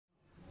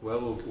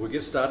Well, we'll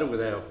get started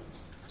with our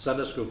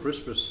Sunday School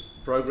Christmas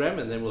program,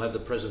 and then we'll have the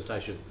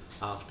presentation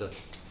after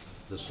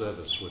the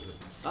service with it.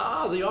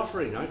 Ah, the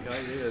offering.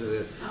 Okay,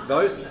 yeah,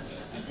 both.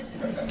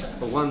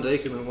 Well, one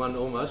deacon and one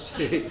almost.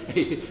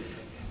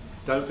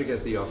 Don't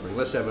forget the offering.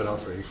 Let's have an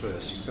offering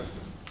first.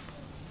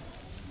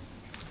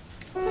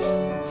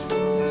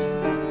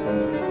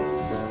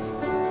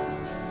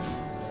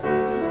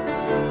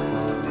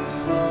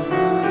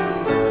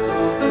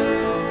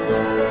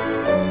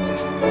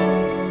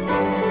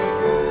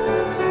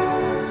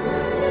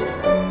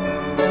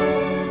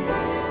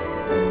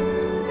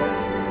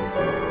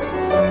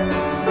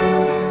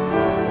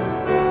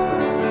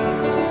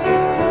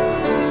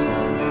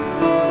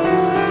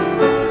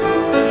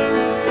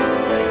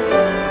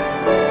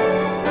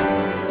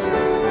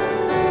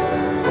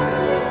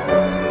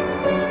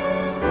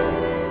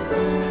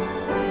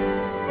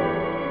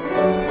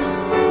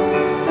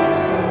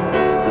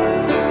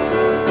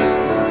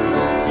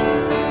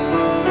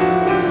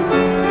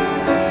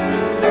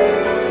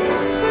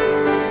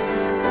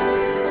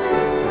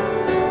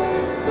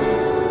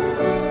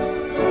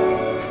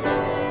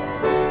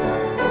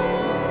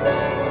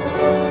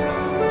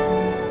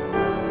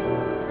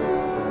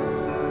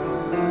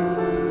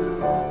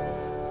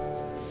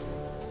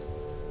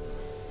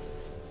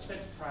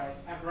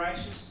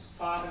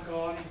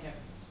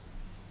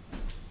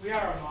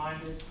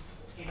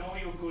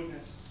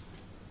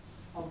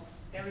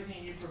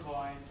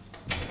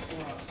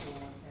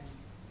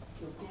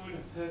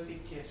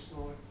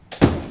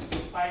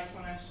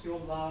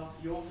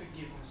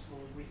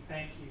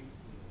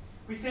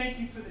 We thank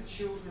you for the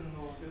children,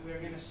 Lord, that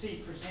we're going to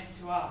see present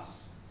to us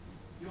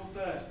your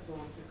birth,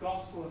 Lord, the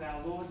gospel of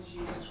our Lord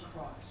Jesus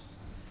Christ,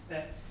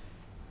 that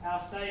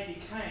our Saviour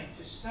came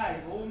to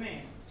save all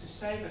men, to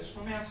save us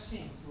from our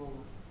sins, Lord.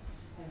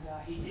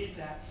 And he did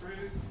that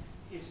through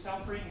his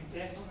suffering and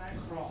death on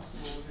that cross,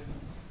 Lord. And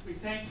we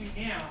thank you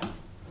now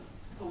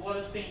for what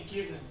has been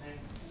given and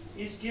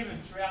is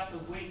given throughout the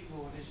week,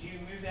 Lord, as you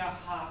move our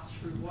hearts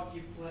through what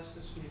you've blessed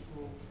us with,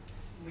 Lord.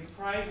 And we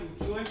pray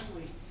we'll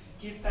joyfully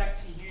give back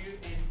to you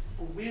and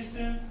for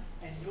wisdom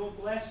and your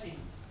blessing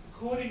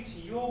according to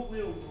your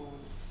will,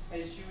 Lord,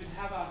 as you would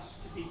have us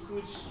to be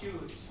good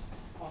stewards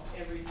of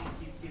everything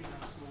you've given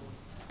us,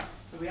 Lord.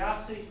 So we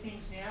ask these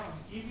things now and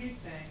give you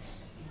thanks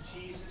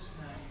in Jesus'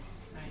 name.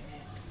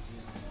 Amen.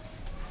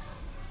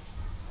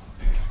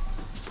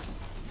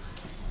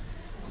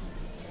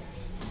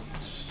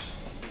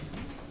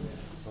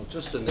 I'll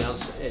just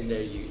announce, and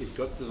you've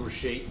got the little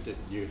sheet that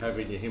you have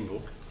in your hymn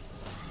book.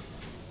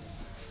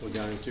 We're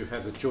going to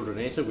have the children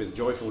enter with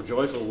Joyful,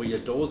 Joyful, We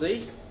Adore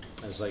Thee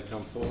as they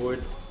come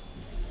forward.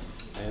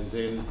 And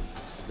then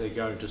they're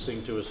going to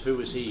sing to us, Who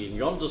is He in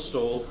yonder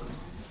stall,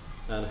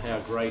 and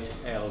how great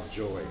our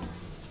joy.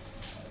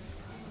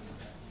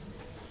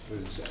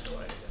 Move this out of the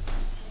way.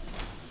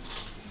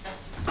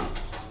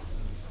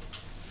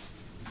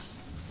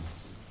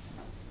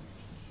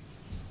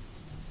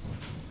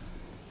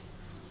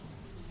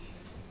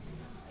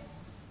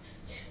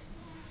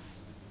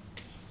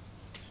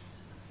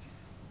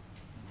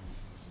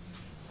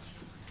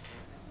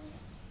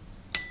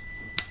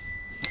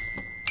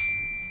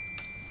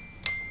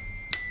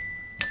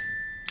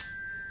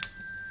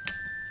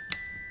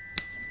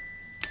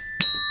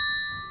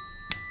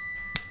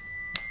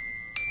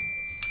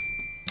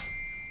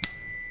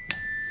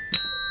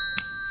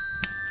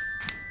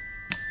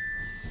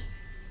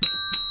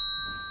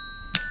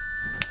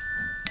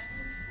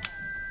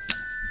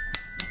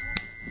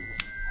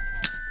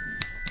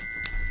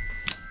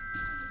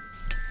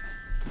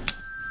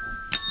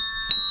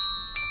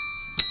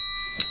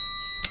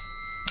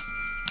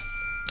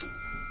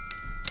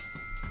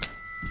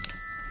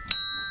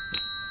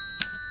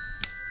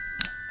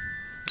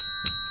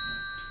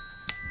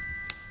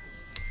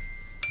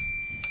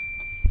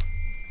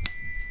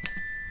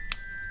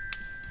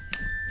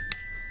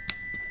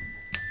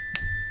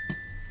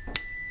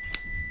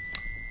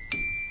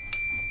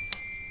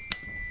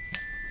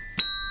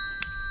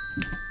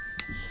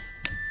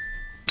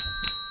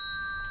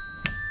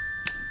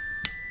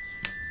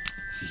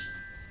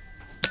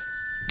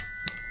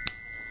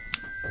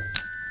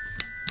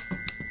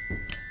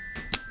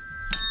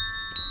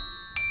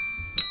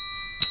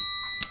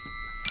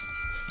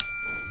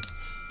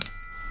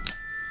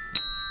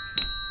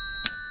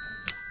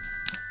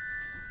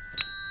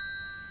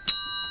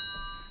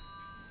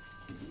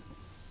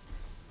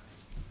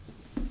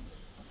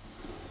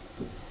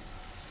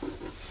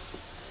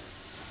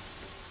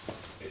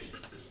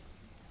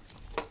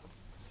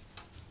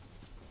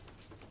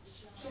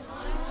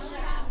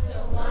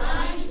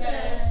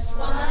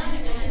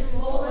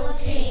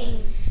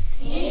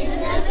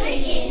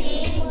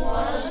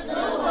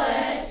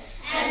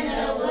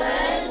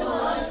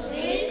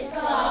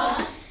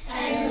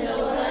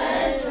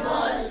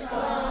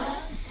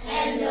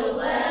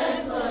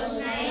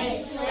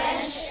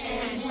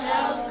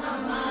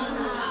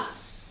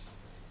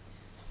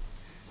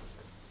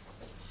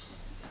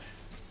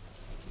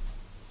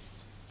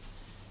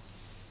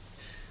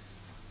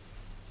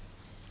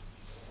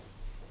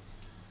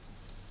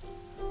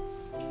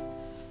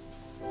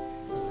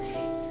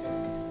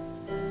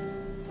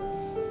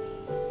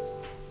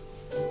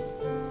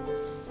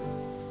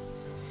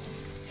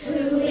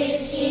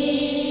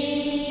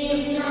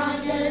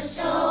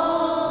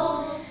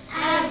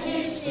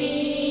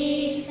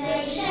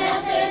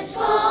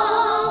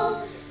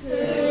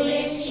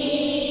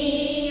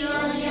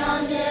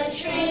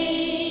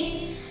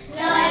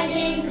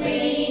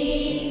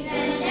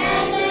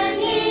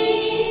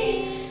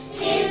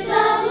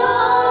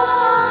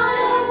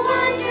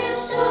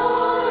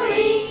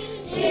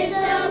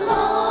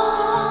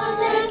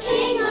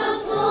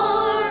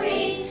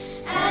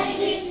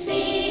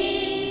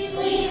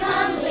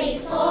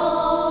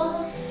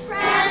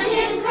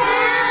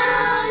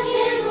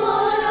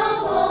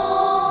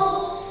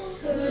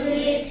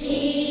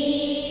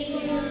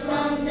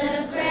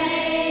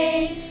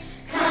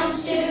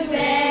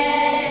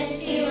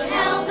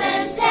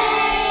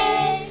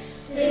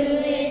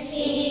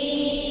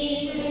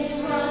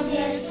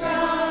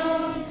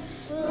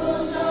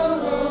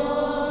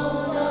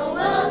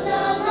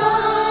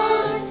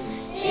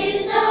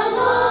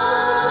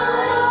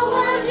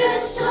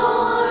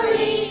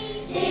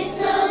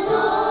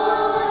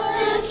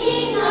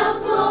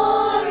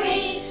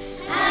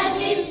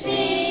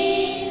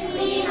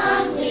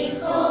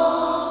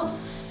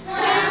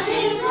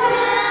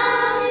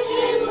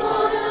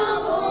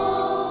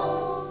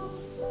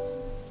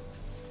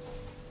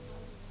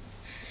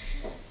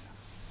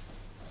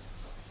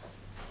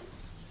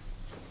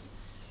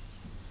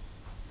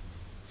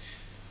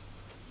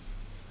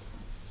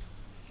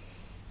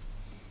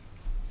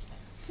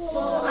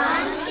 For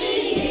unto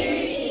you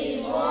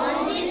is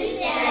born this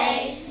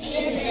day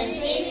in the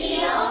city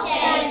of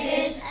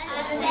David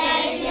a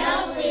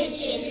Saviour, which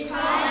is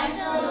Christ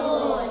the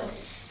Lord.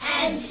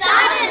 And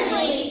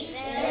suddenly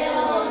there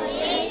was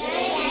with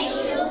the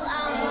angel a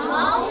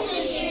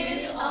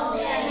multitude of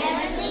the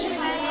heavenly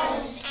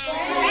hosts,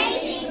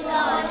 praising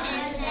God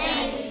and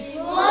saying,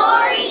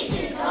 Glory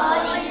to God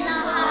in the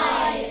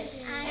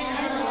highest, and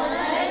on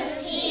earth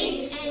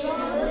peace and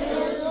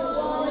goodwill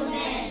toward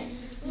men.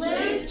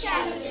 Luke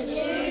chapter 2,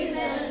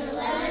 verse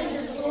 11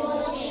 to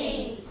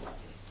 14.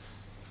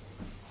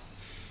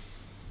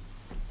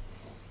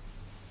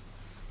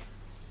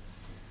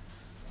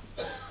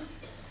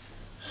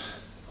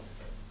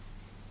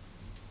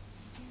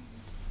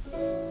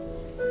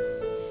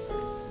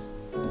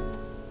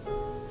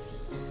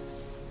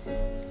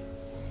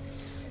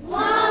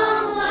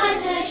 One like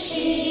the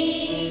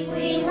sheep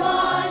we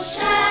watch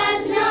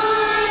at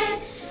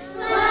night,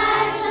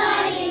 glad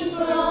tidings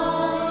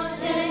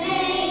brought an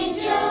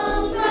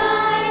angel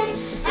bright.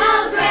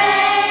 How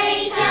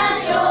great our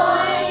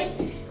joy,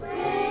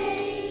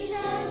 great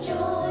our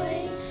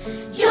joy,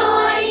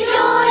 joy,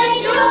 joy,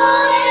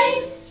 joy,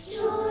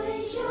 joy,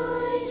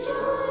 joy,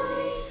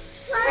 joy.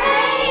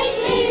 Praise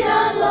be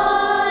the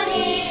Lord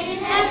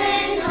in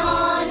heaven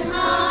on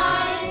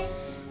high.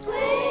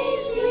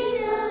 Praise be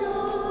the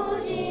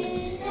Lord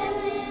in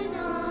heaven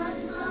on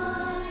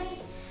high.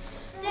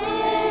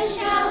 There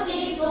shall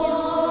be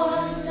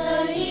born,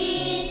 so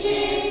he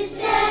did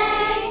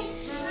say,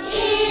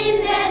 in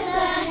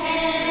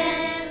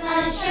Bethlehem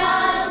a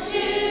child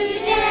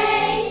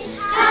today.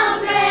 How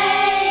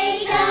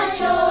great our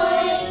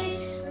joy,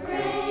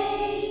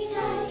 great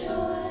our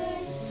joy.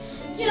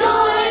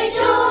 Joy,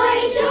 joy,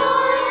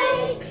 joy,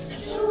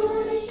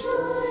 joy,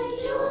 joy,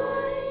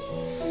 joy.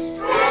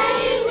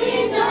 Praise be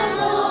the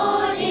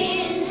Lord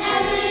in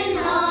heaven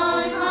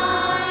on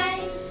high.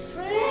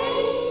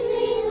 Praise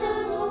be the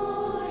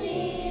Lord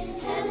in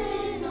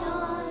heaven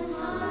on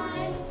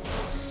high.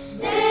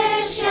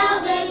 There shall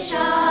the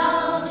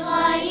child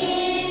lie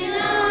in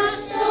a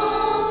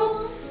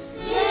stall.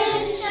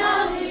 This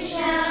child who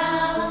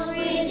shall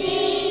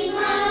redeem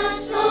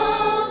us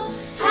all.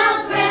 How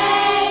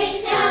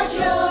great our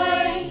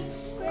joy,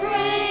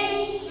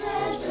 great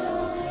our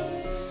joy.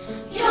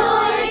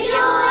 Joy,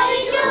 joy,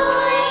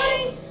 joy,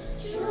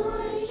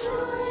 joy,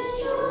 joy,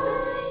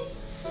 joy.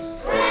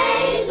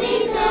 Praise be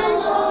the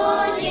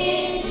Lord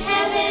in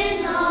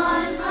heaven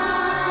on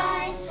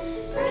high.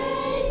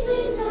 Praise be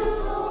the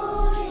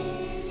Lord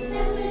in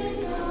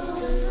heaven on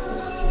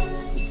high.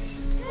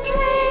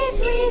 Praise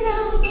be the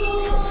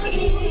Lord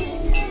in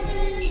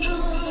heaven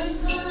on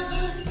high.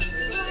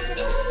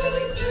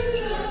 Praise be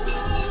the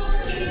Lord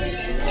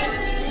in heaven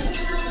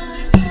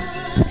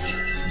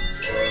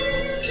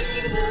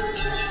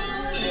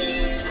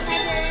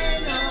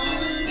on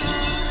high.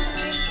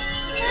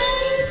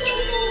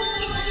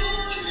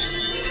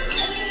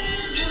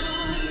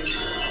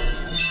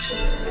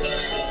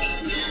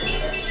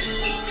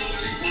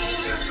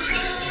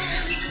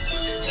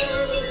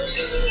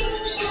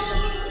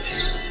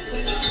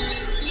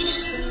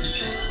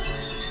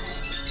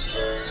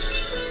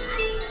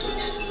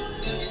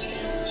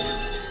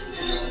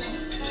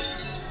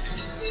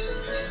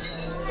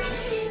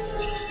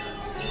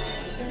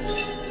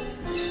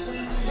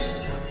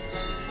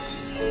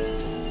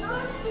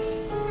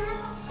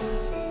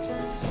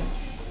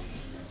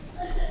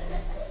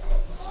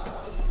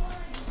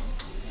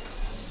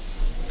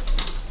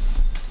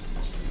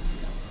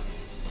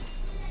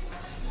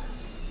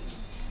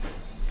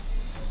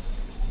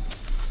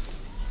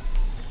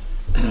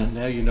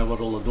 Now you know what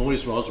all the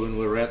noise was when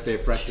we were out there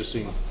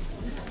practicing.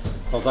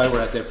 Well, they were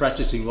out there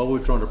practicing while we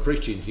were trying to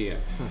preach in here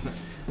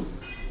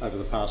over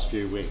the past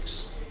few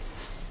weeks.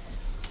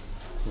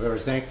 We're very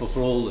thankful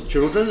for all the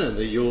children and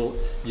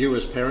you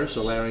as parents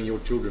allowing your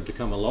children to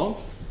come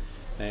along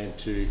and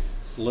to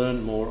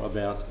learn more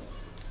about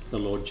the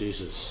Lord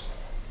Jesus.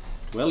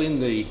 Well,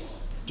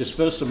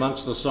 dispersed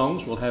amongst the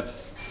songs, we'll have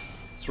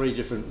 3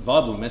 different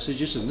Bible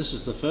messages, and this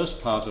is the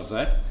first part of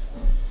that.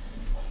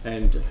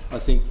 And I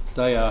think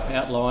they are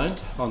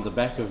outlined on the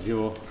back of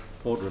your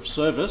order of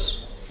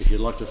service, if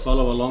you'd like to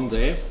follow along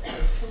there.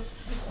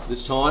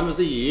 This time of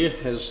the year,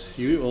 as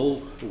you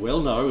all well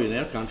know, in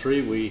our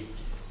country we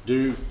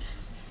do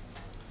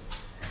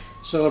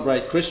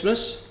celebrate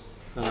Christmas,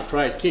 and I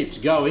pray it keeps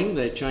going.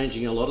 They're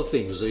changing a lot of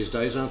things these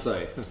days, aren't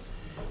they?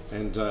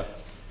 And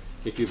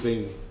if you've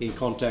been in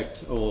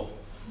contact or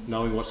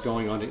knowing what's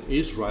going on in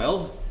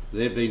Israel,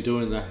 they've been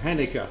doing the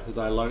Hanukkah.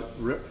 They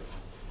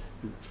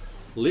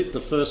lit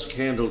the first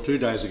candle 2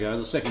 days ago,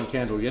 the second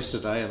candle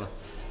yesterday, and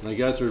they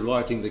go through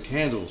lighting the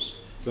candles.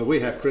 But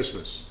we have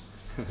Christmas.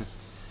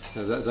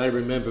 They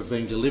remember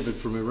being delivered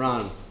from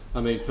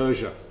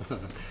Persia,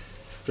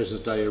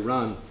 present day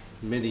Iran,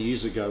 many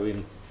years ago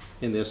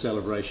in their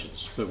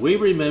celebrations. But we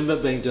remember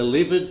being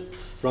delivered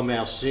from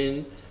our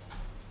sin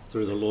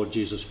through the Lord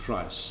Jesus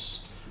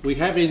Christ. We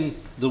have in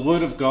the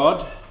Word of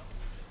God,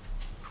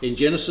 in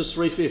Genesis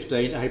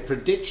 3:15, a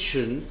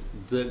prediction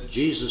that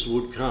Jesus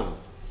would come.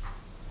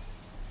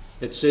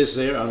 it says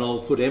there, and I'll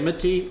put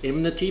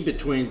enmity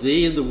between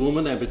thee and the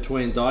woman, and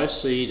between thy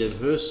seed and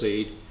her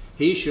seed.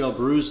 He shall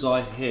bruise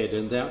thy head,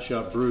 and thou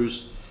shalt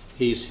bruise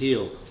his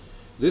heel.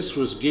 This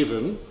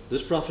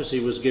prophecy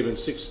was given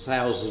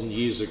 6,000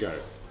 years ago.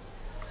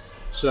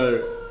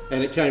 So,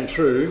 and it came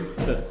true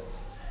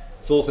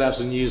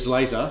 4,000 years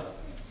later,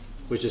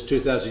 which is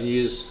 2,000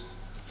 years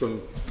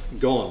from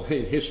gone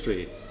in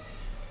history.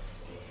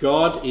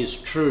 God is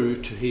true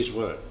to his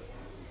word.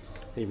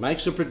 He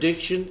makes a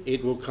prediction,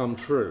 it will come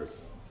true.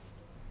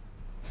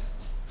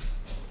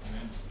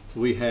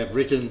 We have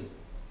written,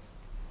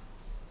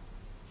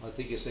 I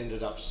think it's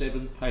ended up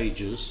 7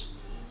 pages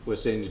we're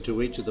sending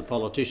to each of the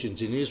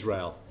politicians in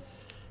Israel,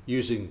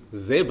 using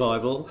their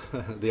Bible,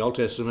 the Old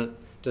Testament,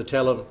 to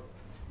tell them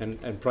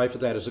and pray for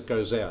that as it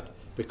goes out,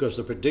 because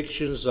the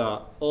predictions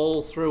are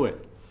all through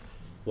it,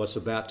 what's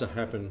about to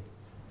happen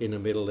in the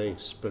Middle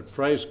East. But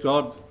praise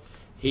God,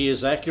 he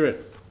is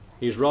accurate.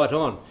 He's right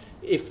on.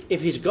 If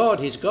he's God,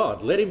 he's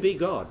God. Let him be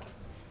God.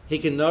 He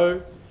can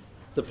know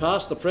the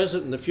past, the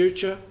present and the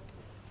future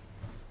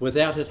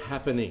without it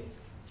happening.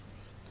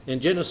 In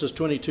Genesis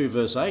 22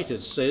 verse 8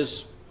 it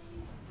says,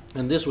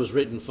 and this was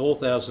written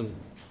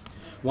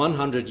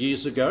 4,100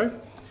 years ago,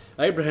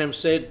 Abraham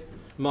said,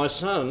 my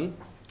son,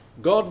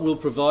 God will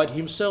provide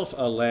himself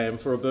a lamb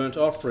for a burnt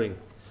offering.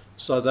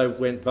 So they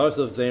went both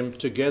of them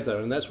together.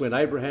 And that's when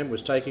Abraham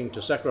was taking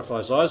to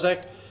sacrifice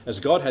Isaac, as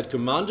God had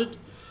commanded.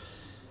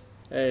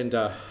 And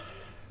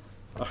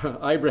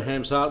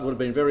Abraham's heart would have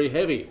been very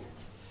heavy.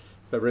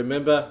 But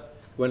remember,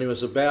 when he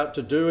was about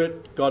to do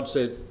it, God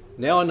said,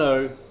 now I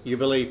know you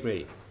believe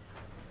me.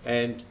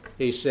 And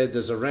he said,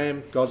 there's a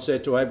ram. God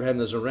said to Abraham,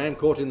 there's a ram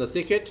caught in the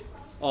thicket.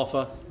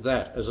 Offer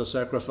that as a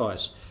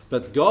sacrifice.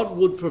 But God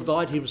would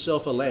provide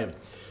himself a lamb.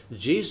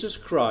 Jesus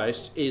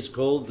Christ is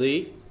called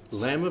the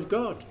Lamb of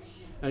God.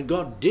 And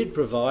God did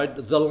provide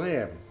the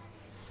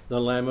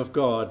Lamb of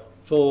God,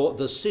 for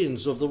the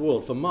sins of the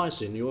world, for my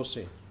sin, your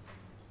sin.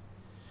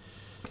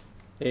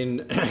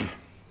 In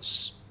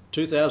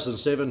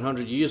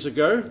 2,700 years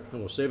ago,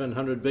 or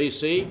 700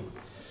 BC,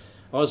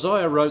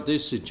 Isaiah wrote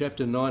this in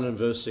chapter 9 and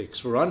verse 6.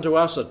 For unto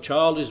us a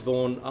child is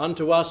born,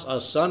 unto us a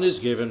son is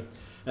given,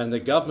 and the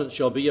government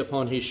shall be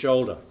upon his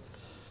shoulder.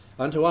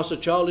 Unto us a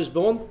child is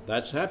born,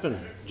 that's happened.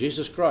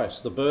 Jesus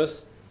Christ, the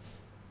birth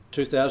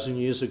 2,000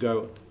 years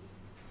ago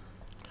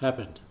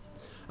happened.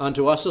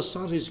 Unto us a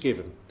son is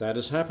given, that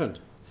has happened.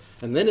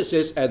 And then it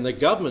says, and the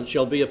government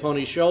shall be upon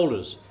his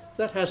shoulders.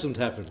 That hasn't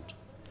happened.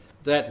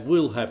 That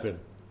will happen,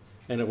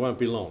 and it won't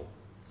be long.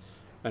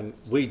 And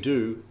we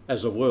do,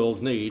 as a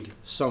world, need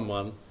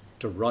someone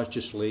to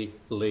righteously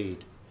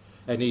lead.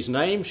 And his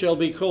name shall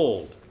be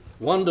called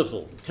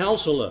Wonderful,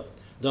 Counselor,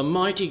 the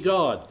Mighty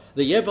God,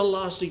 the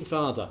Everlasting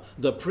Father,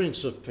 the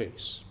Prince of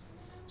Peace.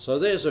 So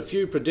there's a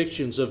few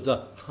predictions of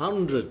the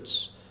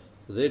hundreds.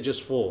 They're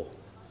just 4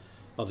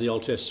 of the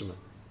Old Testament.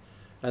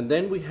 And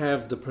then we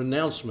have the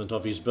pronouncement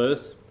of his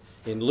birth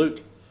in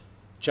Luke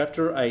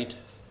chapter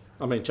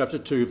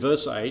 2,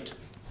 verse 8.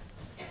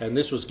 And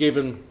this was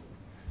given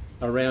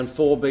around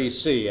 4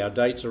 BC. Our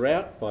dates are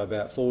out by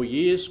about 4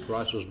 years.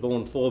 Christ was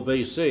born 4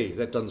 BC.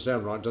 That doesn't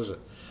sound right, does it?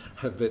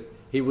 But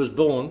he was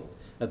born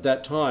at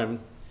that time.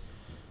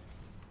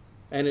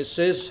 And it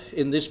says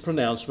in this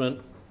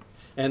pronouncement,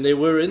 and there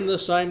were in the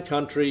same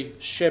country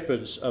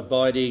shepherds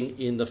abiding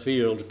in the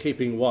field,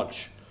 keeping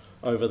watch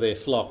over their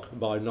flock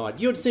by night.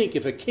 You'd think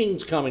if a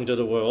king's coming to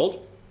the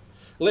world,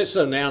 let's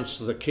announce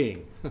the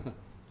king.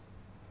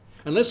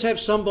 And let's have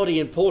somebody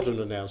important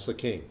announce the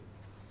king.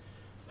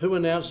 Who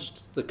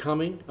announced the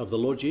coming of the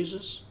Lord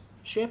Jesus?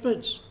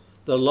 Shepherds,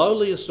 the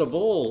lowliest of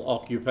all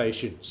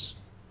occupations,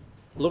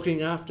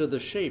 looking after the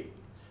sheep.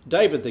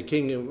 David,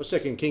 the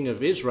second king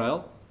of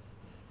Israel,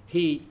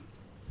 he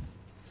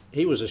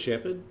was a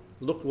shepherd.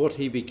 Look what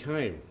he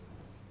became,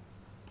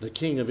 the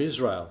king of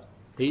Israel.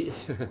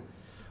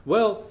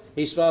 Well,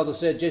 his father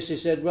said, Jesse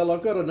said, well,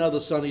 I've got another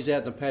son, he's out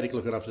in the paddock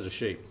looking after the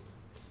sheep.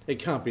 It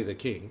can't be the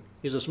king,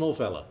 he's a small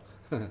fella.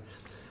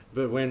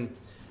 But when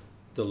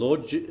the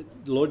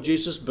Lord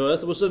Jesus'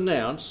 birth was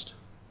announced,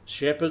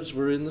 shepherds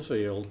were in the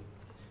field,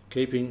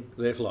 keeping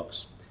their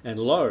flocks. And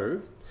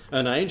lo,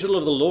 an angel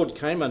of the Lord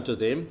came unto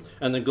them,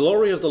 and the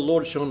glory of the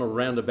Lord shone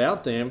around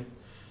about them,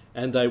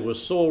 and they were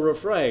sore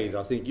afraid.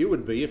 I think you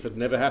would be if it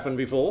never happened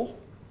before.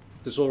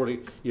 This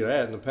already,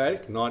 out in the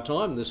paddock, night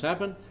time, this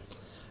happened.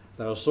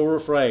 They were sore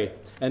afraid.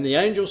 And the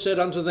angel said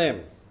unto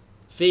them,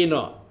 fear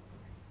not,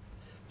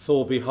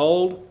 for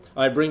behold,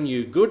 I bring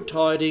you good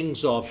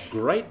tidings of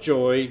great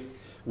joy,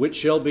 which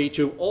shall be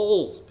to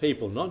all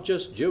people, not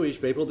just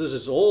Jewish people, this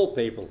is all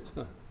people.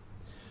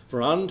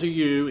 For unto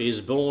you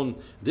is born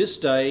this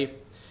day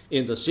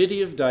in the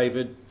city of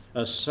David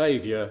a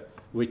Saviour,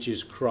 which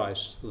is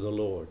Christ the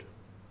Lord.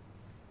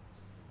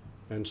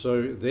 And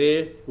so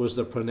there was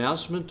the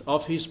pronouncement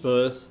of his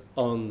birth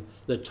on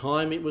the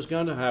time it was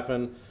going to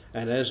happen.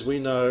 And as we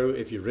know,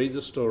 if you read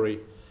the story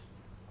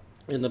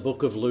in the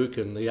book of Luke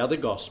and the other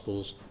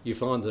Gospels, you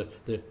find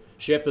that the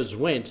shepherds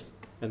went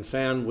and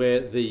found where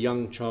the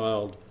young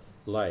child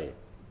lay.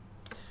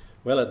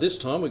 Well, at this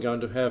time we're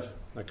going to have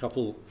a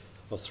couple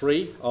of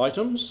 3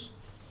 items.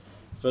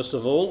 First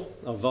of all,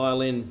 a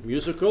violin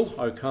musical,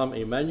 O Come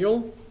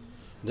Emmanuel.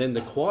 Then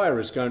the choir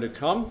is going to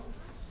come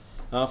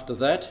after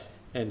that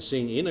and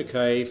sing In a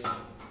Cave.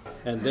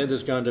 And then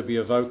there's going to be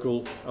a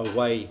vocal,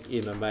 Away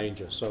in a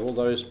Manger. So all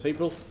those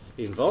people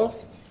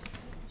involved,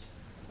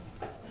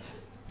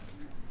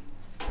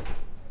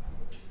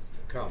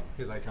 come,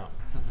 here they come.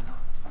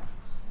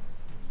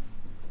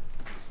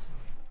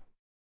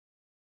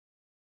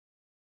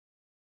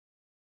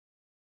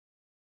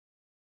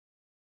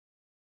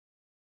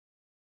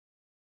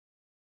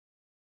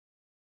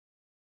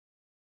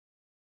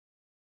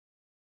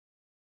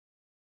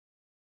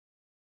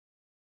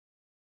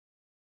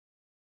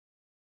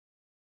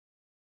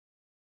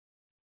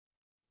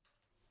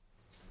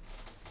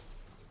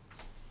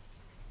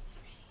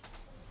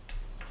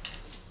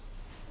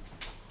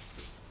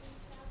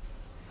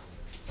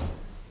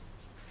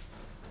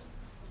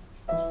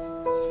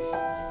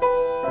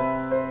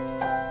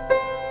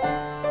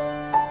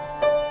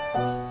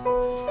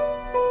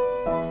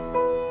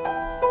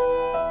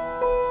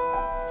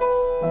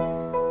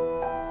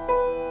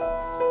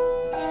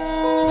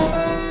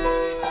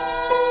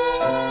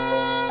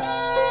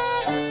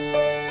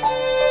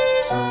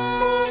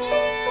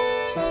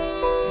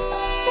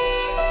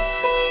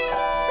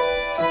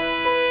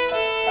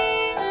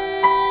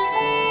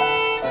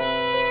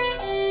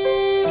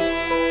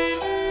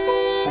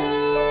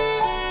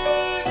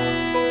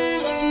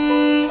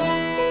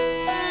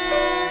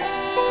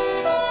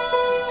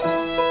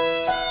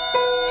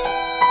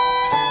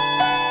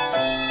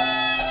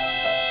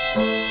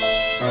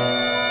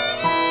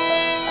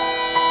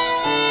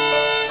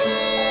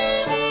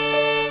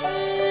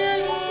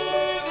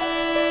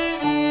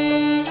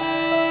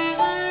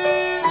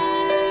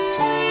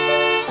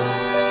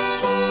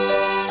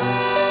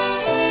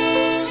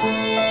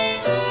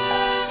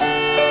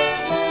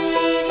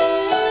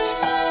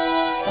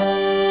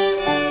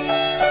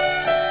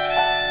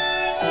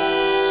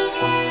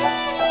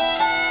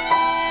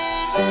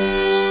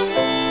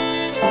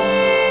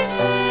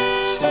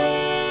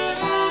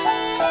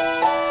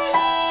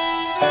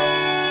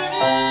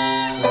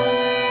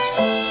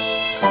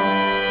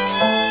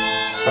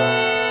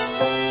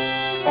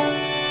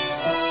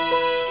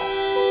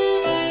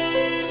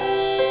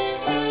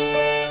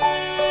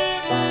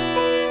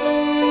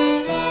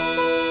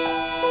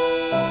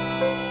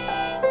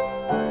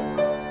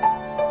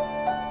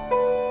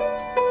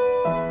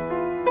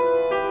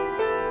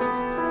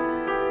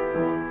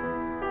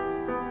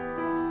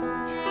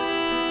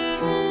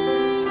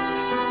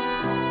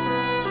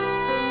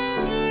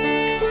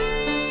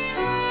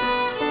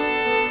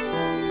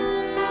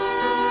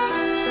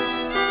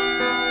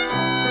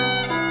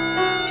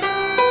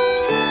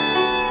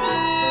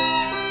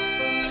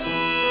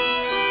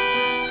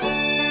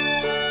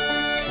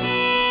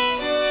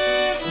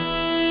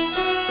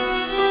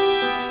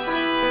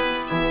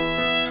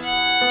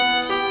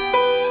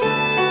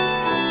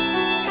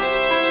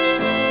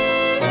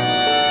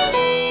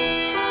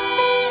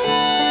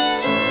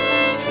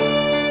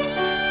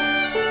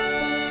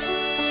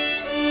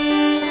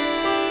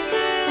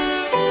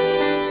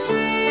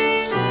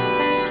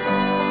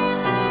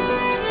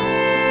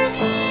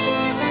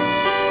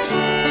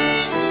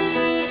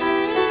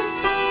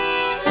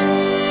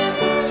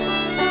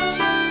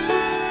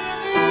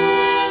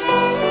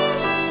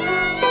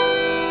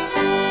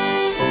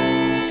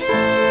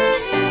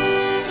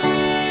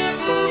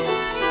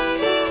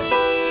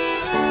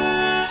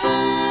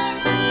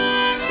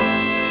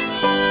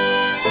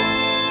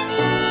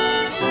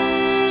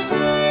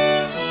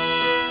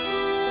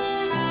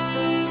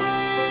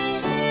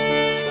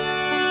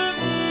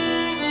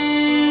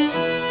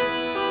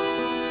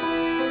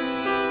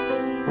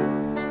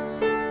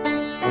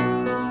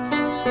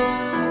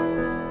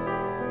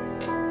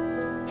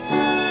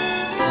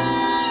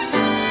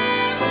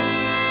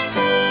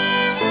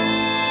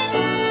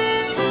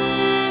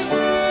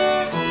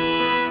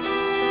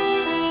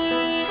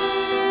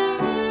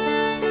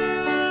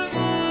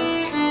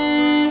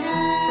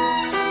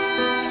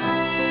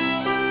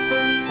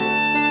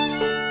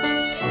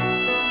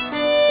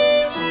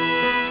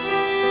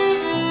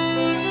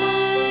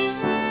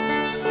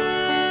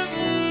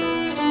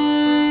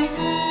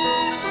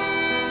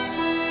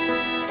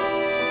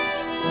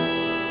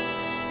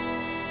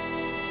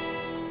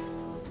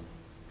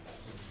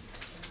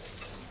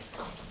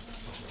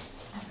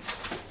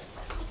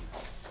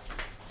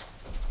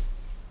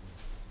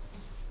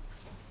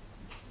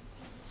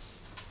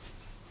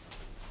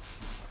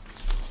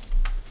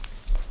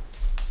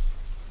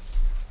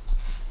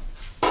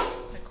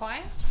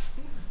 choir.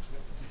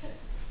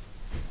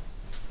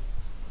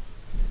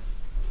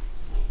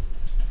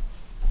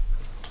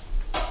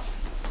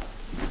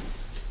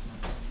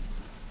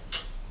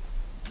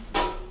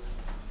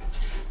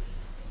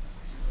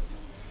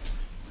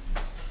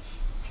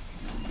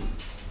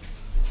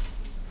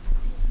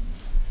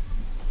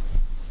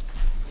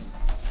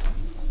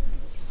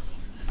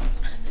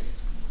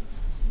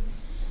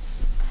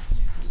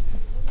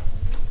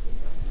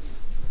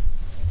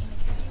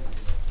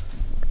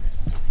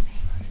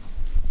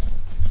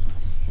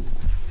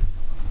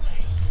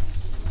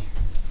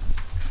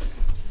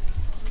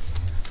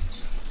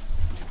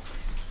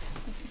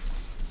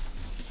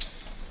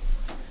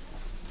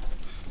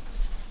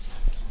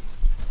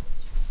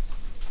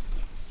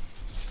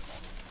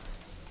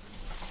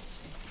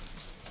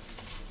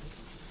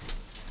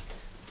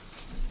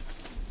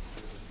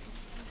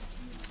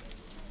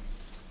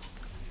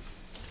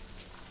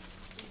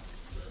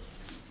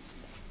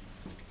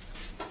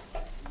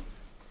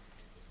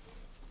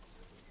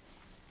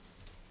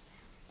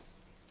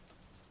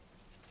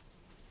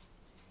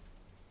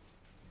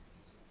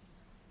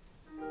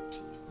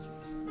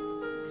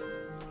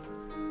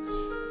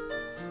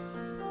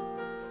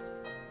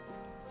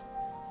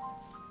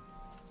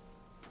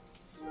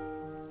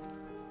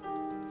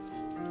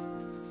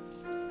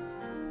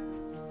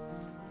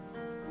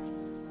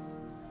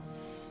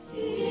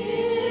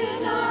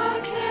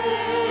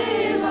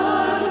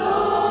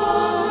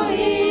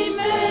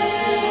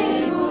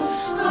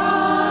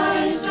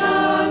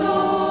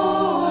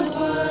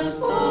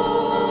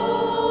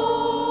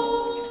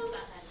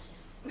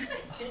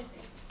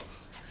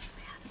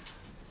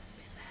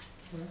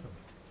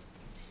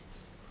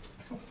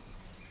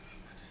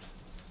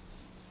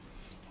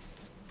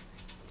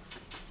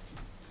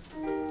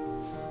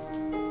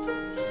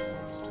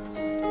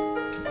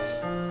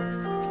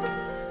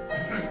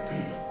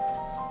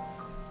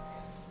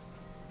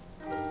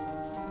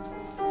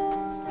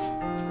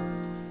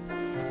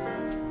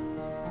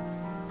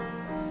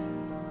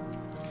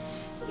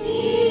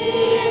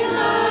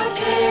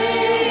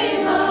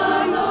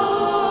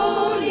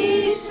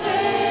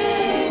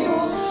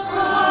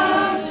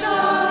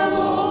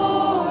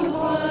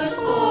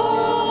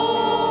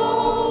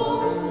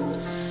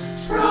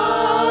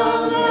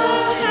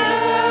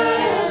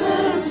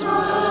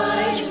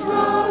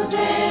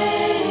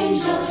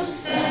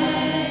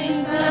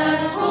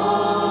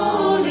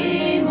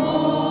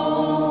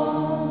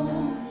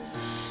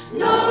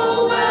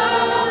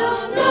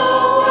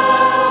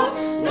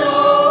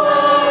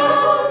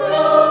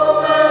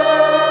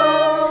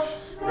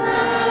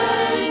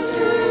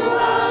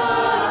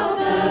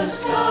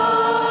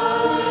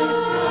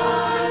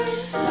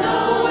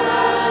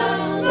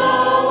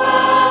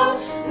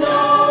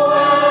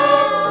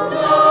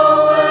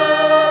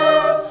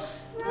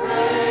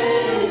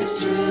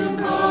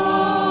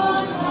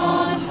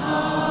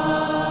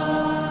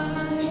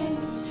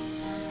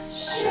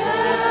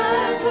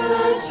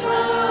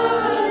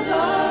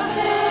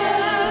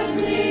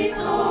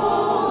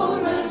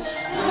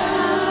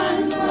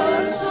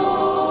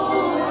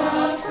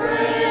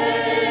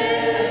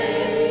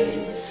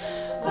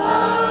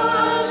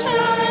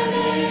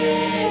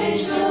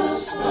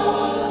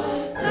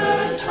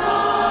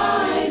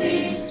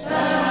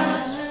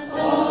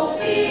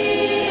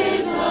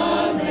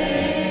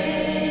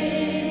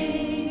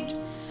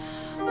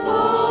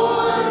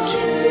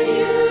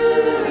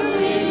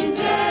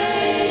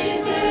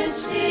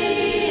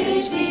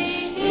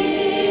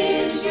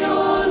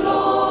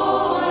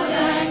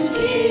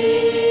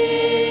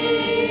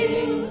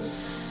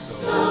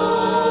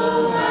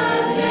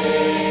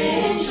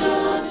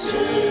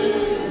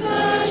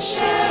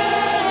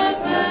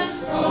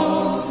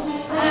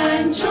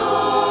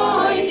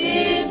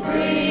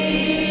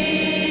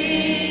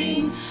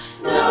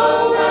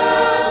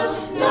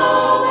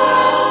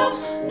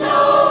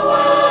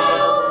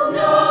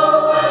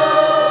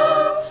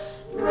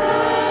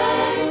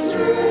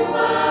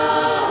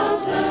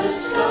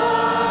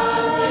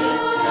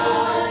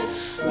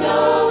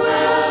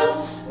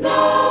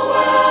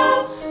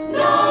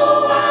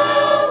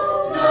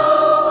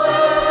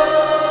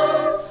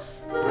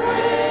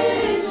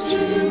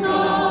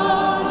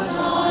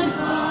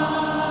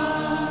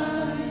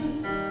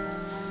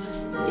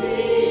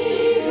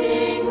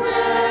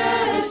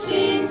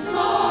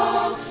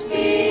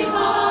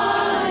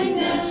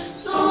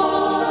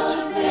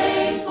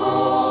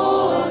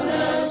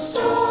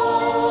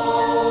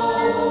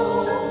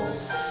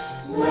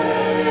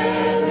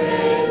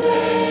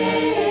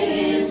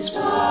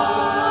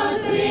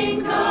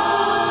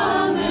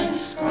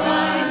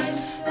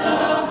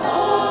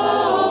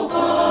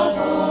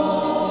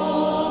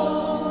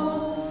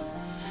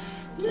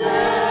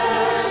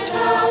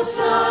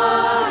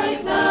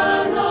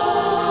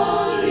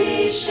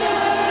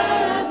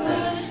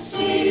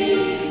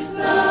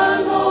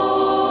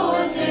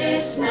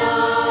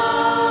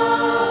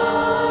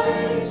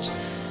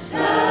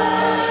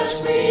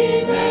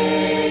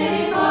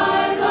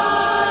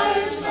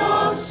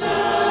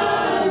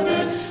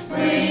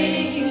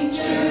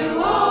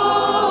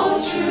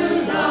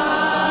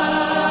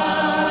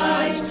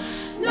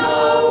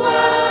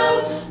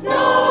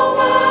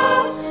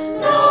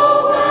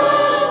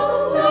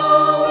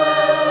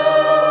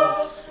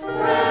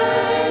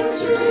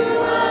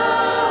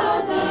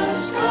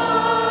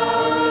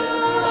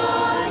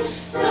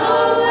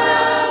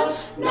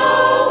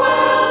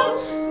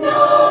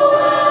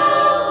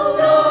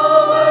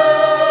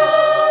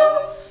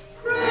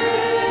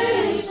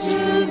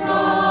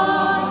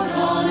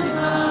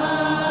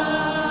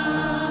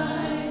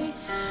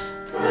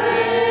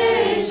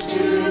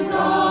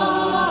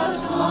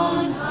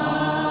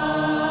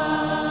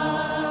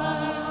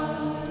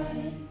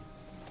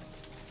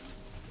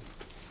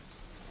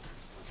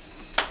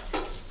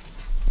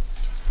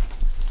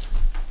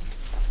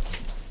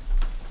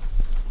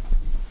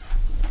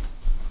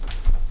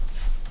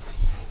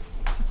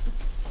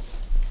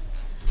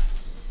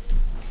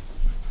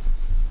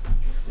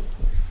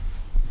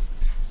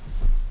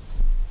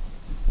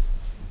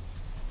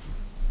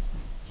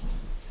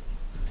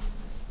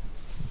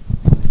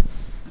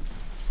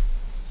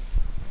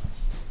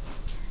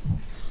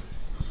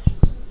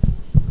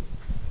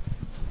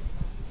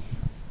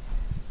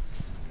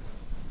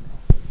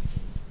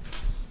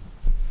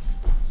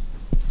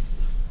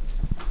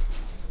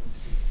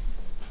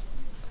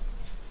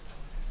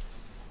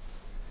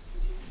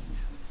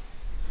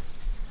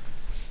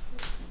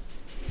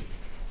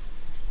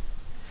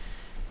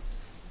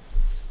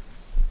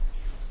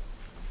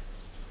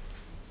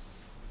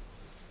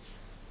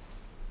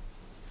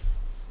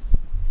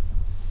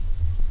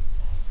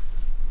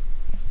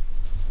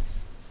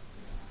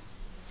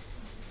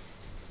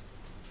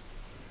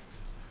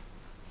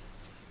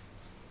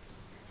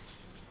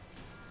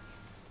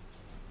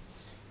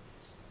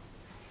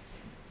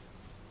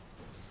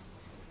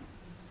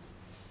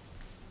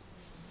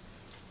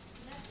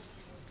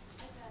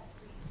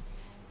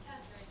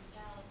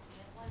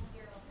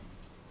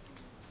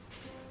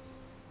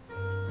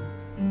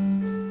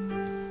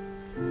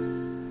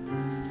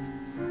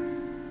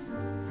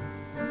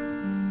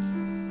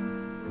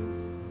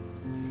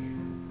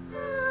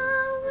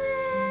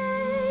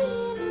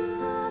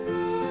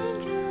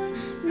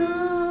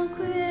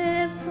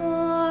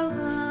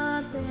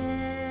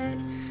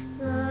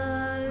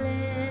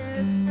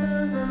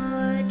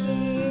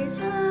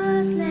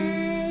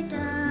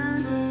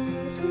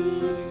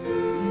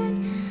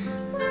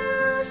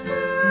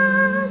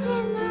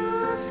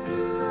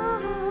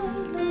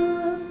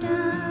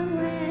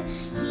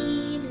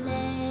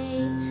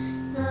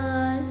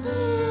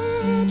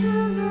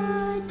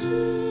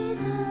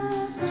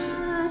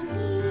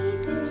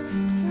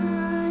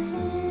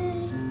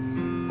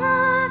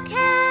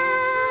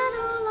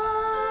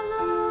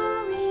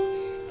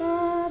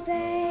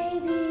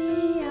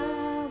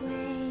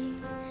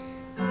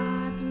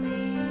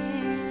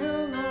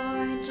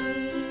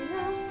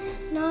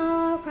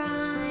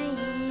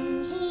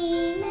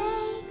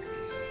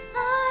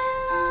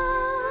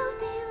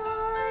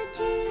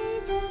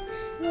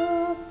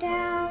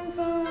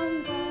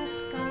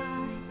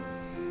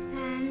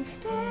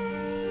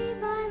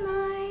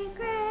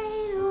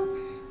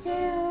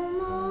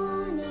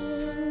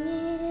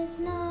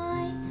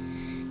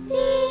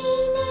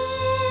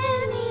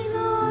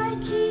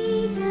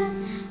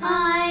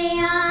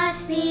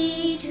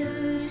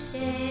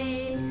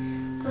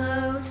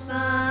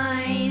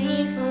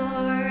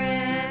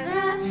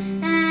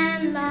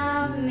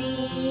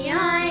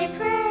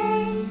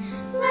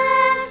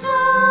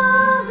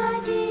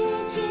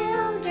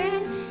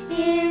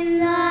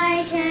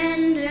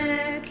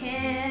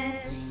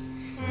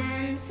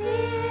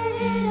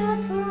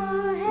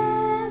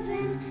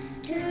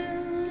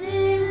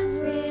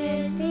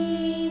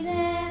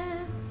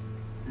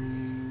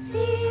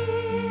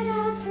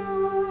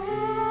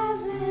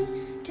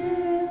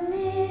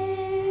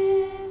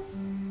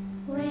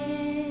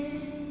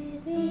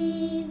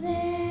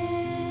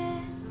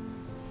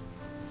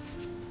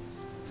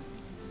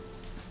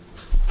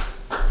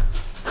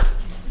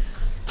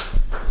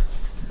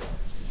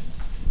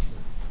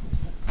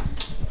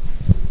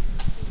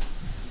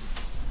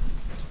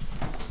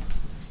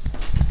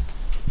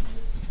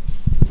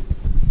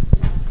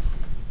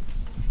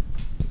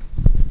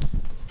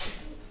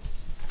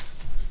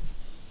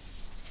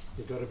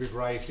 be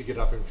brave to get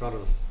up in front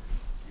of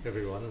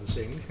everyone and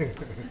sing.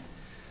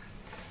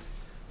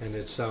 And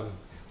it's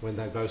when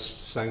they both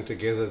sang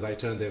together, they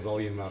turned their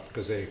volume up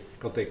because they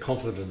got their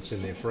confidence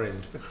in their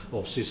friend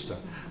or sister.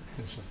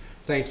 So,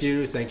 thank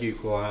you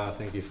choir,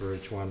 thank you for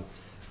each one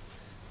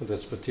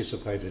that's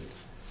participated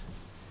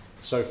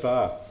so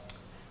far.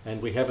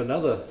 And we have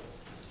another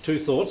 2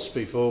 thoughts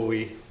before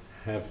we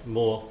have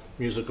more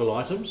musical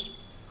items.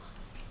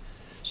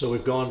 So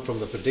we've gone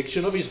from the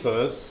prediction of his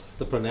birth,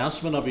 the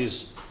pronouncement of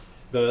his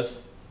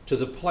birth, to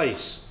the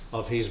place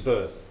of his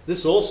birth.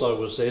 This also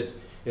was said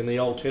in the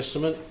Old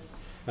Testament,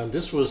 and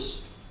this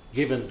was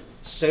given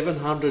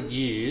 700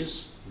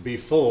 years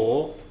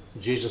before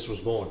Jesus was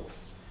born.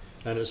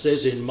 And it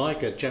says in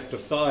Micah chapter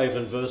 5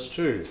 and verse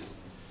 2,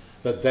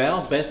 "But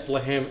thou,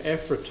 Bethlehem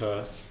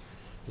Ephratah,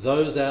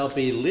 though thou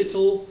be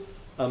little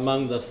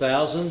among the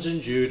thousands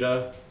in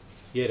Judah,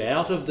 yet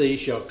out of thee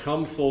shall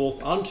come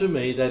forth unto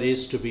me that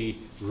is to be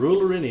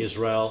ruler in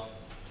Israel,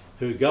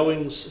 whose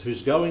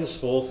goings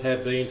forth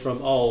have been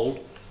from old,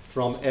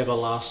 from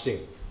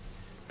everlasting."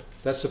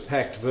 That's a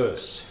packed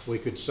verse, we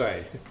could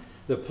say.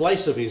 The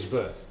place of his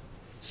birth.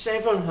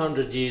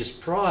 700 years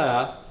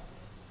prior,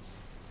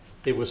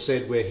 it was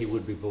said where he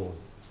would be born.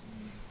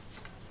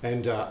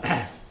 And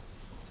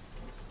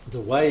the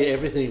way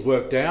everything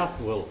worked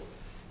out, well,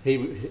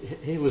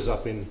 he was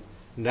up in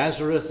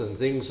Nazareth and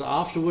things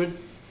afterward,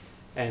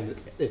 and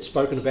it's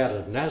spoken about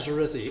of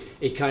Nazareth.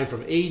 He came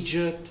from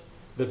Egypt,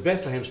 but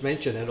Bethlehem's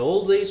mentioned, and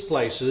all these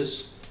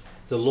places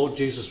the Lord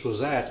Jesus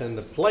was at, and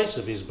the place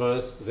of his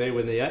birth there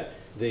when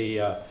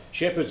the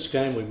shepherds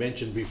came, we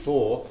mentioned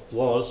before,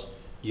 was,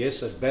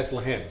 yes, at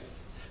Bethlehem.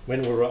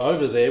 When we were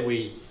over there,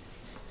 we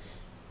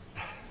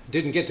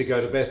didn't get to go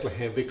to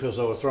Bethlehem because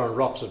they were throwing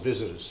rocks at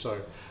visitors. So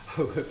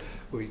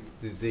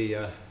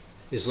the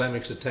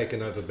Islamics had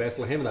taken over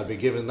Bethlehem, and they'd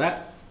be given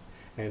that,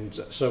 and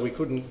so we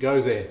couldn't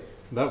go there.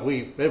 But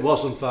it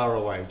wasn't far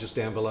away, just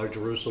down below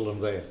Jerusalem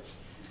there.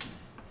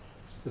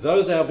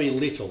 Though thou be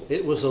little,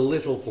 it was a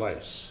little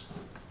place.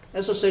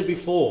 As I said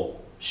before,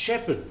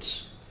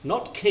 shepherds,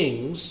 not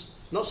kings,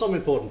 not some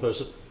important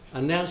person,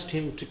 announced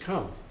him to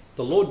come.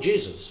 The Lord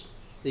Jesus,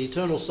 the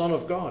eternal Son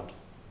of God.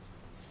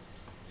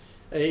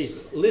 He's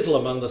little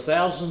among the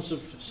thousands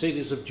of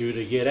cities of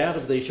Judah, yet out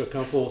of thee shall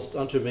come forth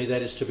unto me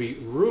that is to be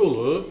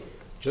ruler,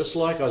 just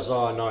like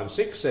Isaiah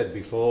 9:6 said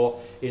before,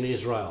 in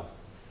Israel.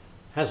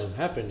 Hasn't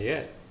happened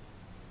yet.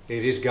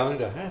 It is going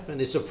to happen.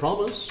 It's a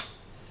promise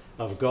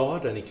of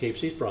God, and he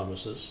keeps his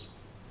promises.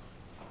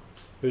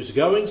 Whose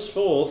goings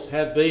forth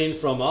have been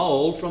from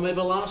old, from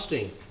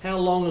everlasting. How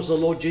long has the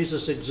Lord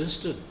Jesus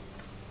existed?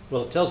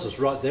 Well, it tells us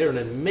right there, and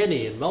in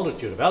many and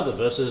multitude of other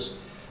verses,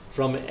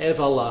 from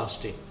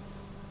everlasting.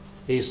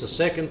 He's the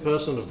second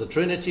person of the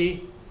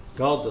Trinity,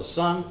 God the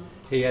Son.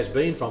 He has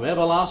been from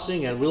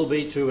everlasting and will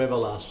be to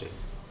everlasting.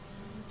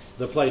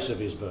 The place of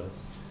his birth.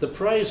 The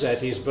praise at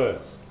his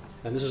birth.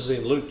 And this is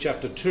in Luke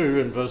chapter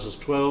 2 and verses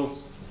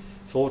 12,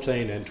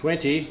 14 and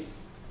 20.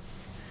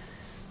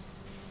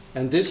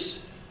 "And this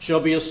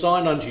shall be a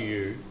sign unto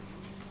you.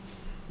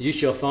 Ye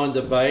shall find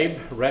the babe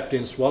wrapped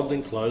in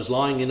swaddling clothes,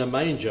 lying in a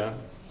manger.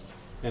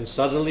 And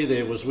suddenly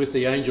there was with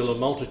the angel a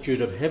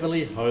multitude of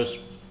heavenly hosts,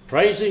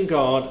 praising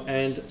God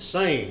and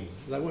saying,"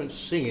 they weren't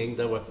singing,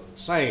 they were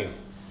saying.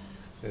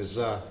 As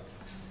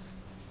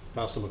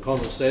Pastor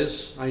McConnell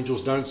says,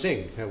 angels don't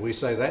sing. We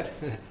say that.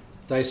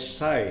 They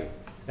say.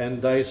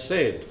 And they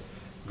said,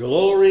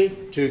 "Glory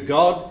to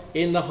God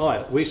in the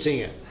highest." We sing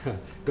it.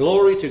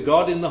 "Glory to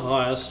God in the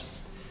highest,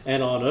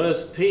 and on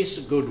earth peace,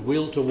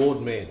 goodwill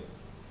toward men."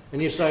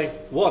 And you say,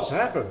 what's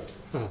happened?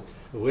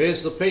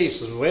 Where's the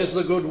peace and where's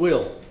the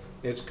goodwill?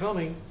 It's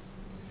coming.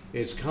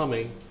 It's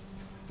coming.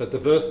 But the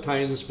birth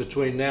pains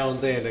between now and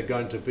then are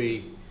going to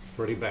be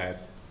pretty bad,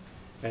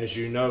 as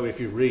you know if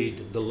you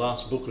read the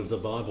last book of the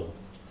Bible.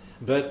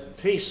 But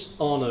peace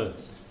on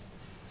earth.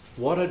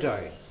 What a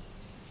day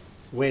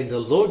when the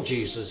Lord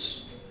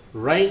Jesus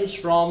reigns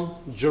from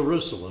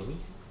Jerusalem,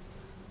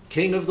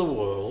 King of the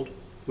world,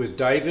 with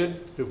David,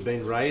 who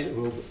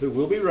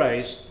will be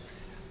raised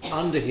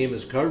under him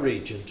as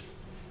co-regent,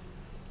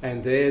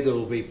 and there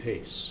will be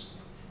peace.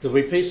 There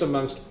will be peace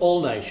amongst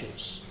all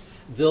nations.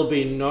 There'll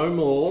be no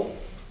more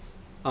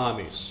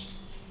armies.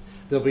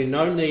 There'll be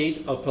no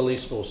need of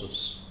police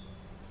forces.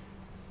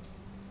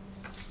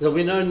 There'll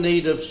be no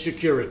need of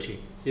security.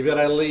 You've got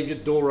to leave your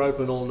door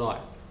open all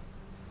night.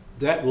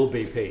 That will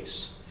be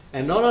peace.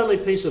 And not only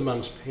peace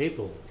amongst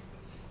people,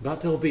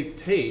 but there'll be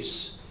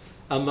peace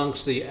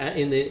amongst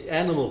in the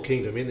animal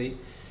kingdom, in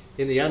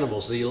the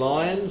animals. The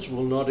lions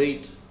will not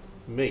eat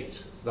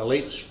meat. They'll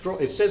eat straw.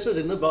 It says it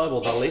in the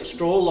Bible. They'll eat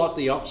straw like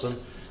the oxen,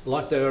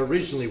 like they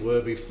originally were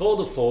before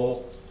the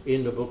fall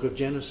in the book of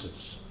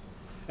Genesis.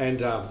 And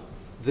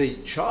the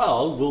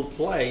child will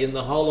play in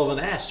the hole of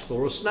an asp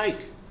or a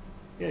snake.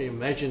 You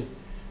imagine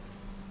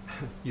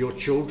your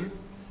children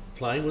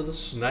playing with a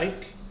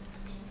snake?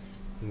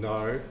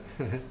 No.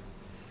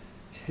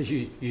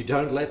 You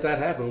don't let that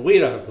happen. We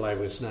don't play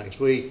with snakes.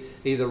 We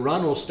either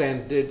run or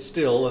stand dead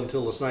still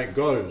until the snake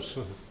goes.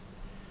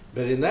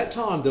 But in that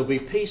time there'll be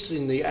peace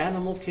in the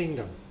animal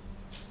kingdom,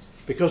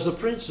 because the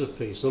Prince of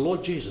Peace, the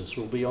Lord Jesus,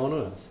 will be on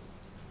earth.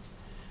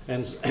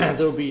 And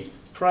there'll be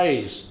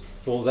praise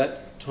for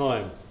that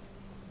time,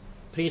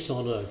 peace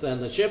on earth.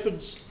 And the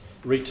shepherds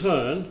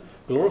return,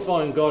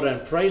 glorifying God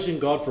and praising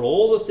God for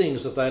all the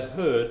things that they'd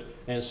heard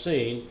and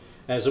seen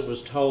as it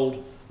was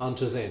told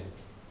unto them.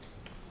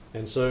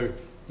 And so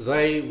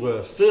they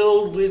were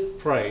filled with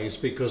praise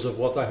because of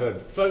what they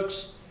heard.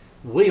 Folks,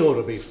 we ought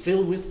to be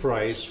filled with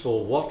praise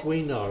for what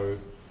we know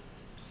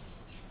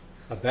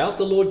about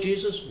the Lord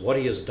Jesus, what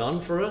he has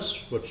done for us,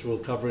 which we'll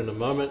cover in a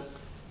moment,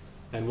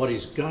 and what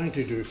he's going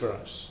to do for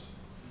us.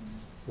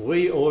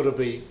 We ought to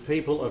be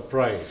people of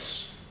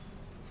praise.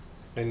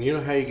 And you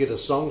know how you get a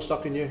song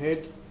stuck in your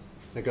head?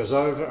 It goes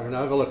over and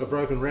over like a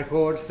broken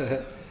record.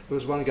 There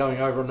was one going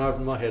over and over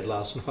in my head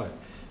last night.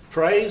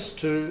 Praise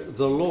to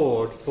the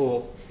Lord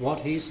for what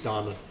he's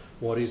done,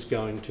 what he's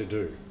going to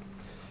do.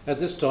 At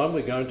this time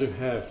we're going to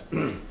have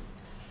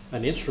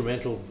an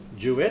instrumental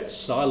duet,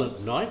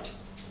 Silent Night.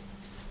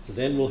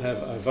 Then we'll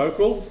have a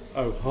vocal,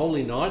 O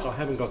Holy Night. I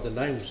haven't got the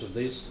names of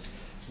these,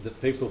 the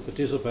people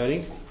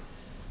participating.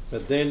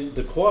 But then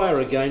the choir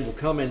again will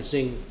come and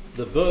sing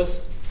The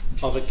Birth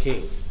of a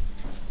King.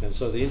 And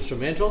so the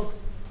instrumental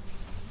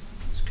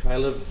is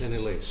Caleb and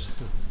Elise.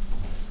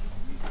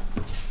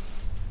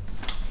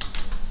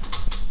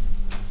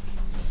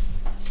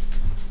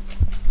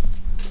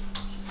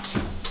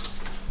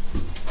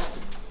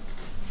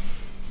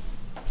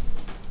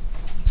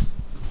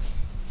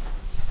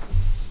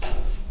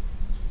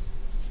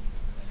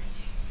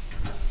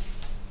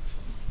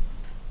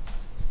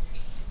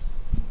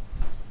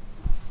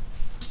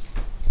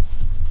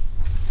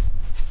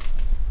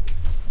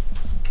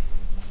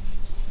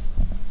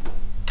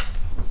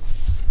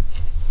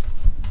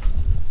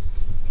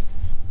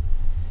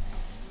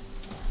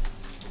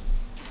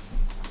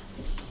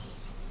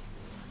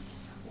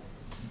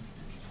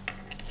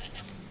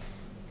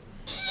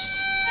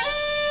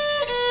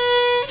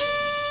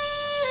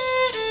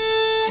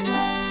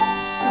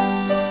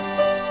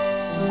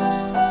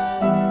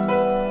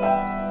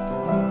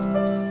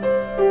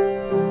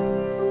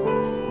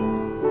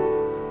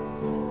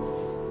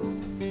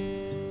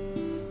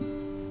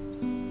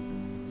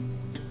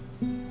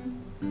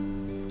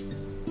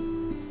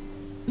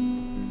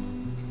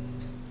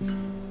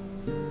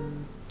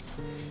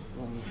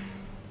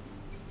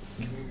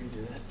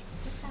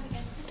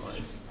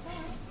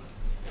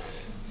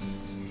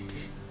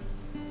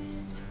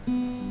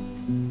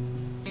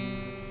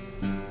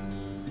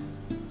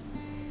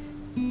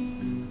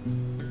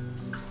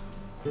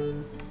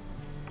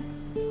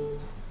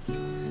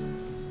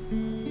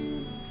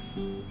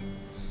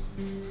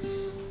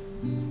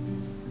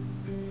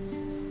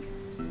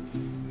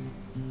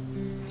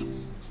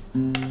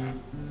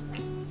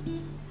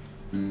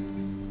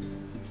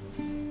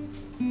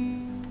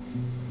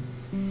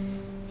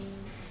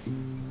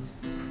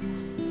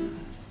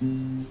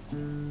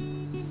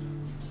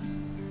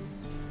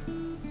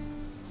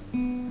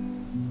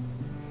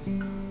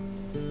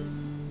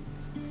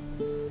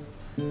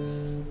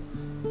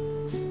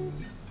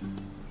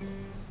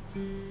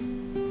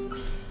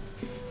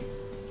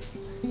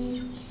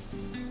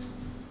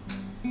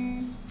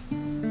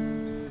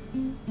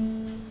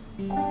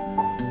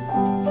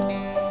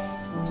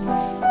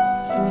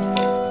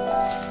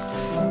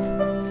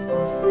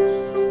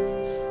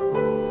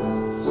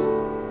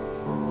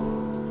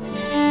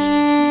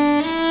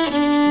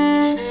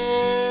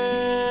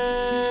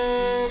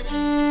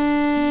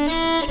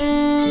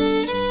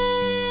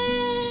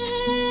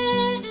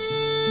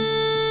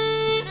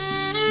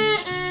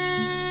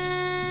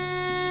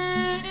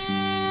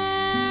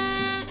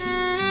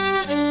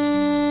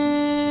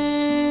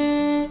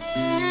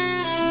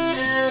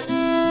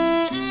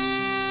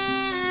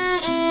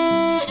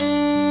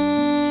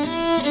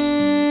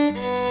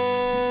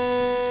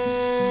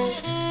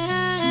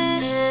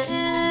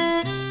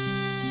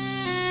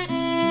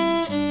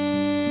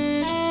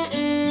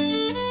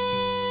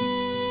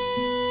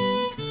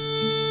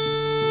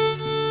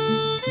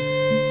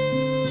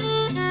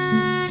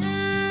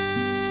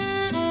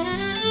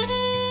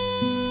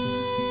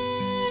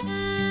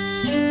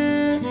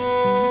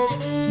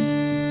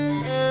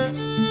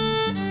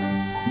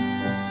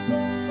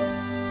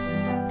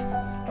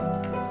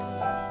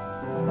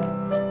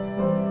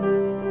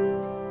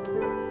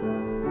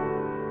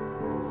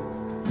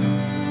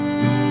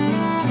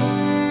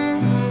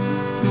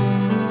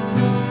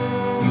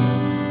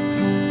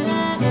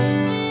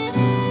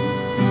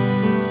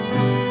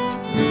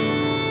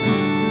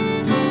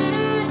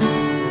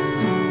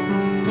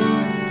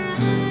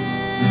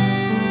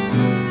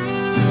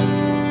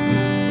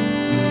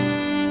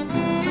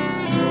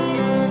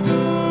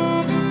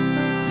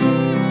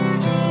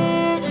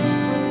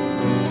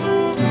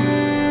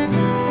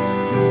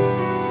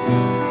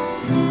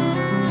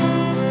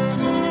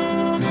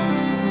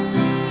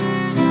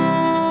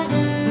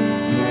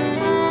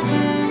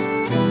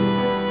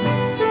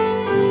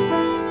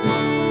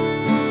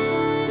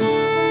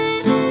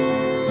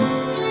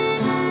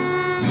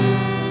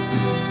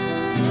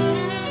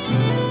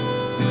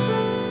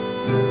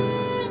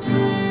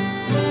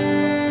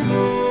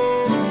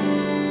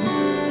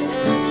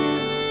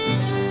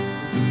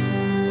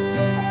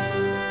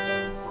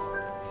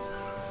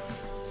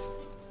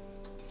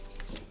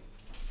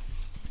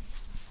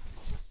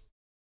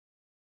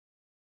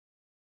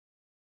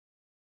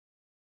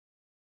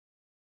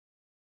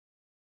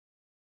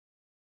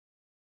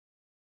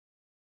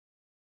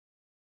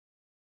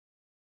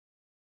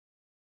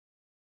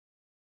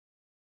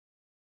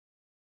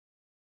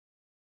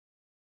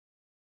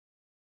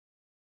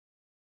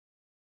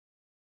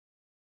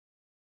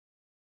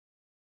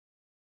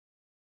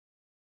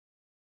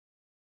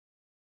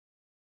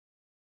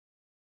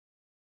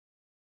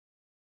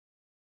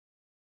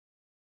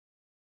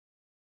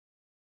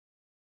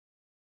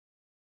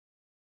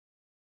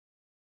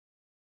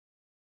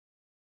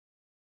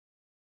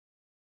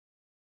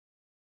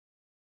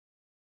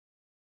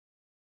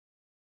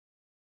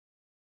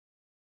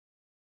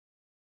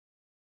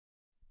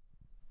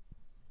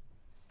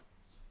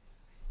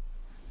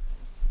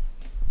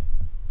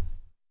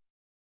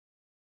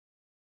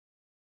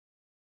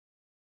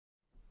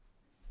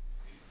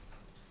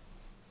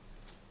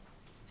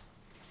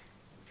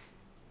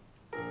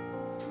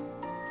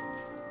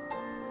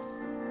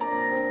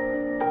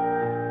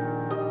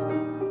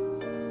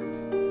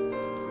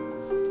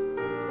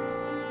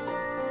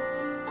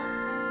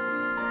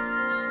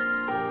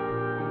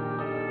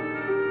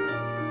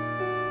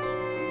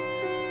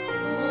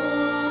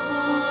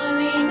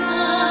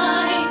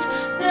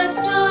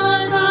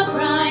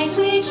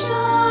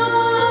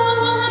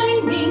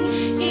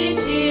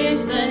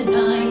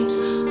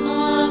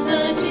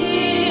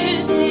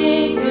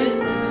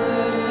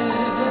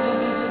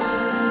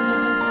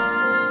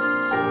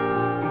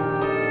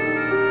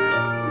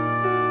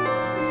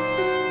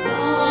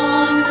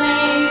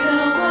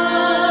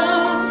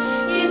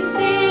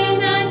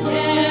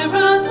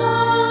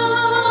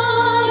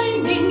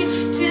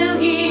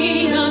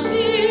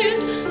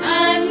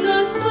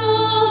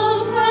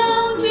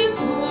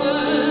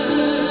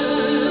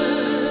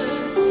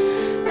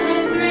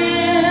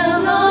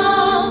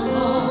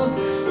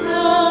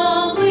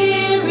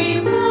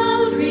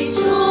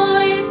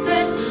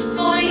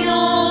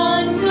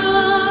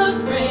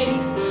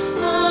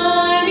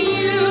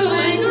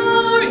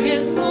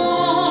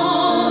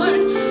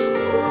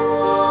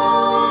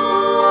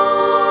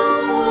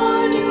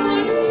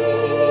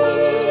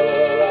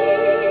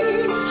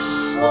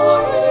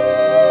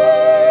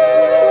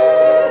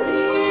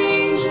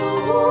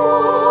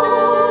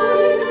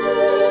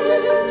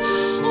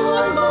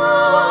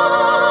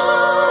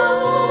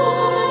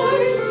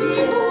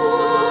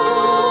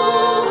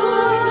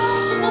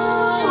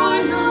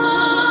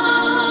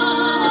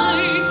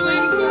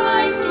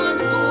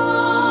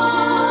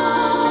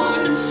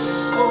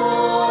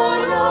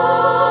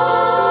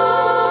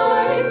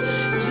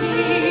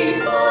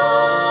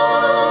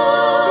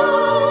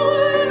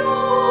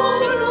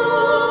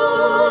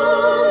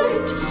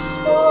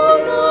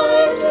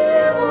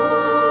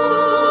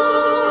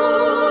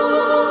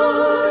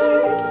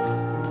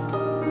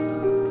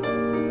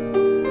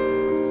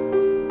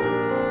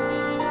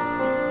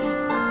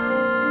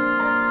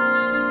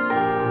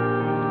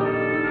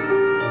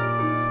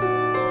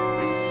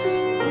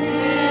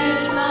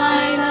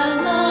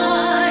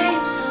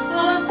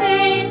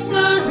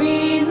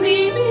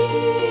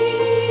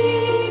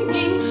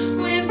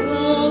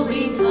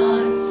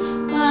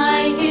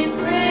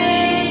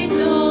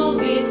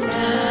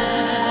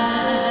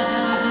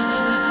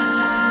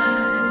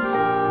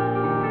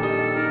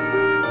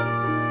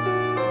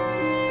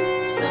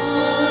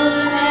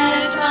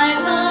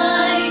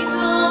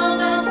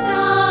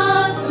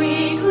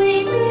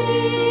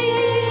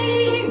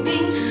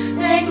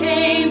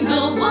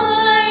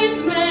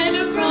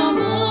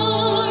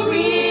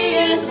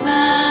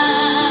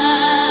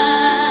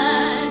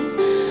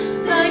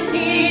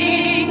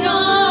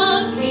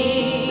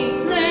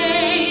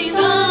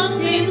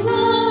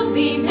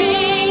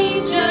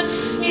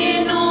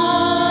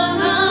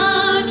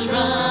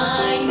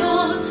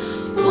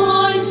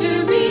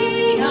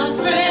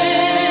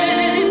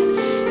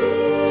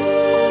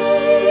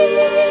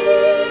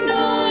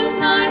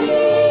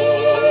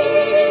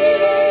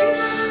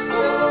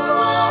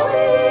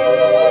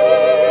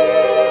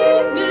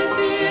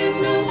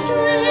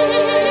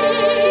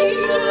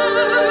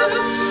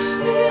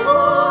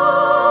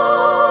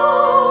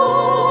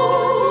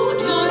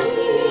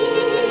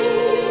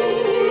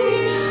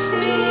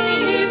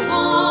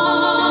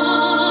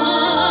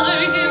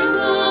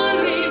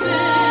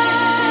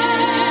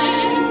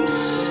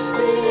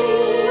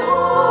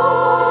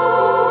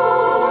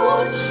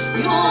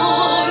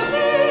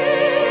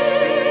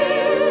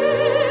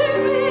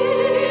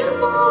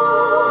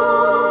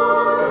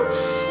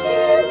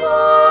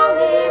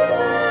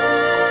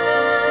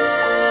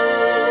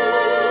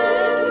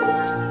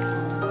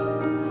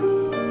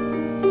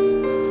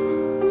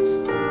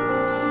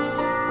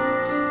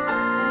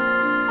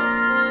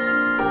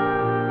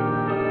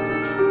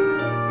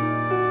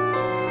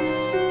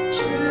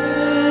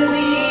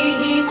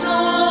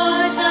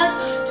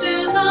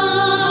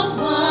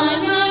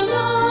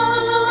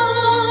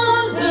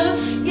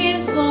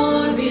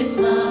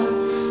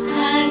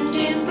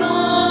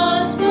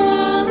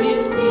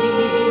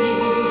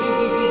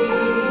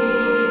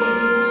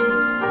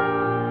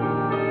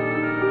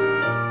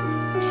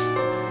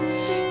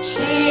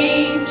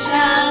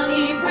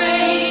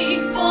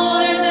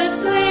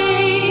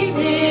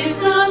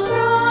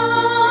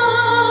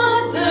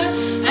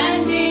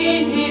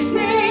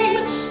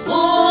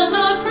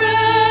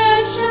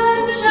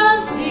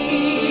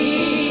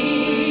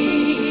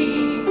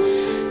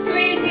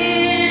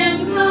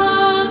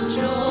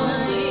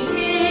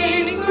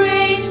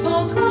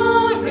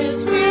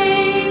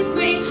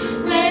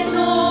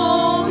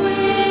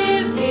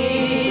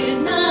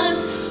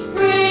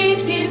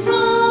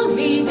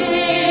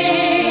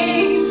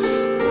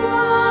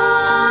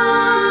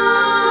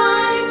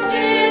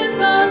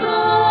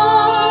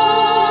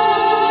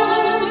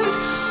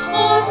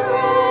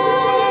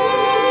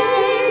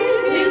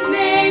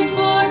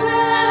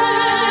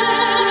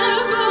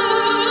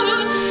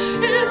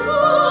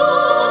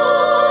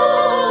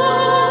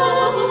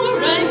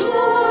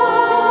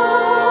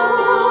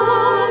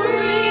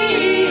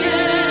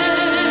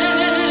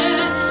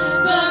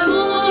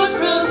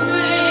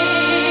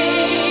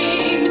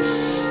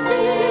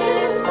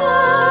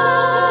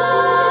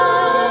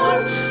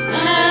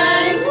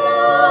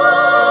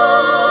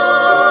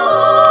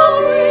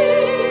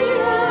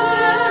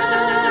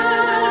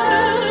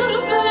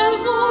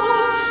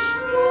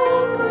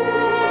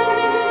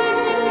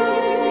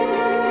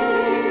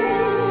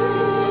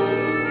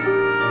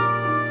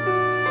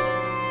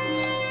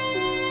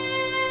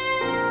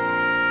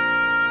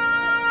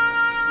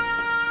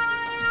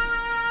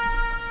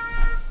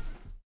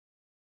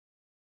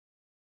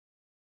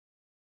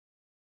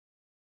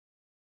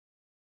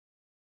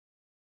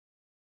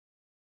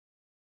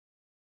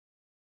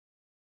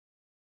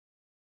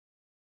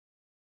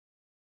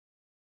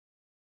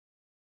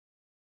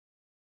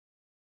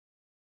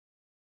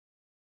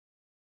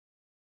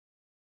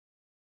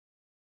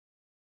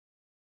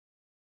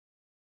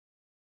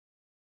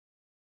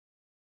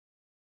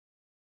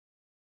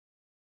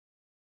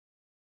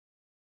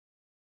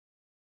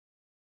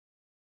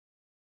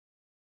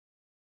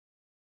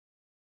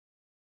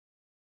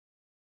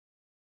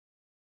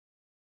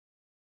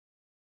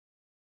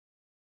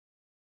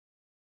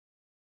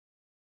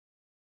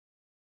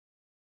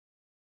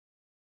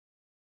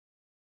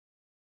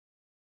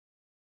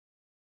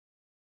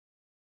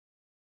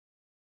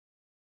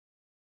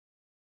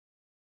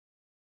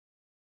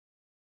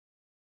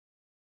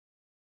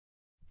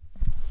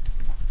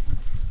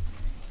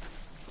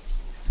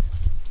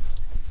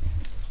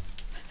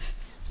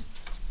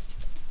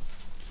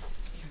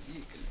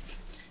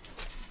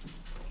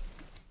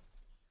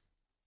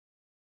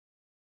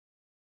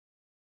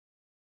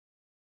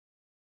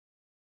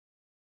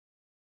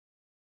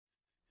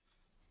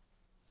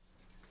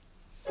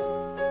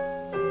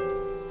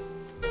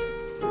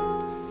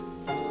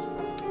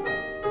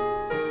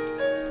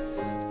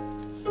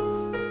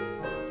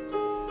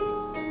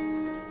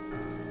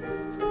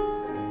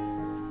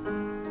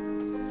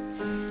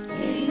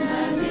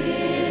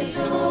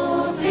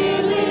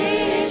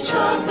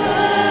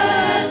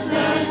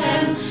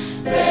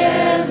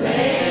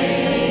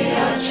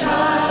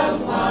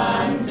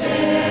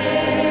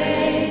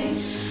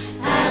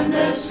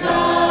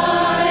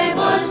 sky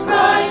was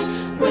bright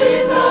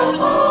with a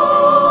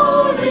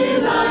holy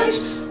light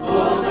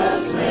o'er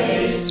the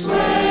place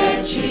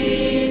where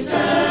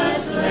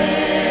Jesus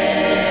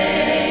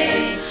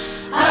lay.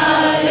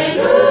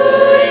 Hallelujah!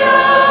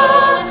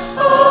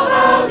 Oh,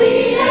 how the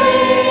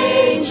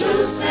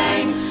angels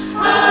sang.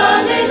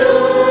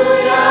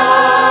 Hallelujah!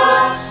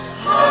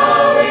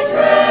 How it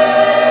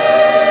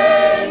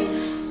rang,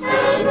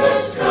 and the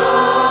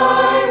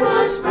sky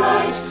was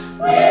bright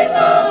with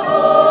a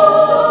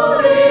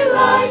holy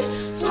light.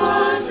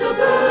 'Twas the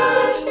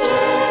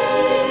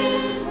birthday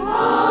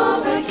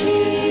of a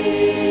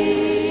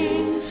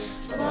king.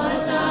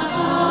 'Twas a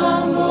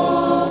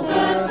humble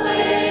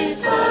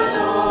birthplace, but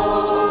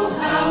oh,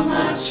 how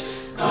much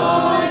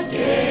God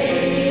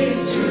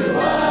gave to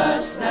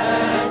us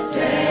that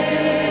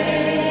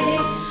day.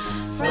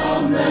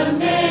 From the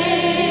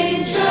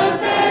manger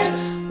bed,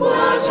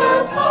 what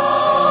a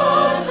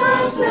path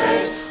has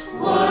led,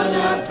 what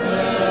a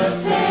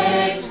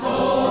perfect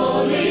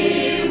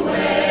holy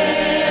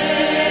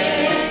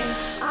way.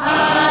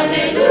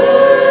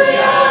 Hallelujah!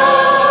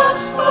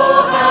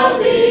 Oh, how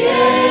the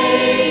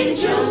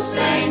angels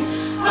sang.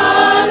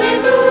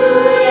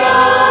 Hallelujah!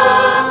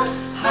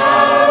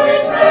 How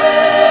it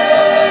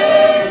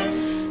rang,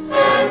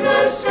 and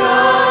the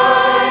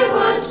sky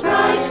was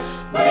bright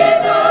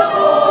with a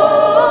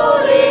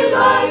holy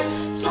light.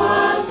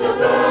 'Twas the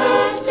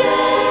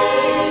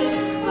birthday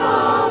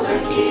of a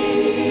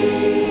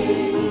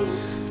king.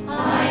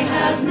 I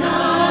have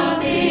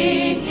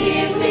nothing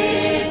here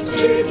fit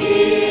to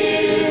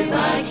give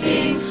a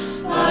king,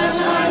 but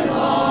I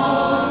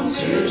long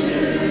to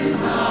do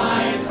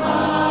my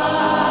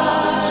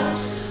part.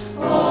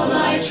 All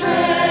I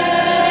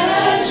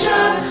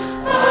treasure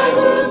I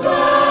will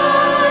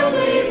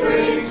gladly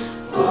bring,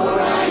 for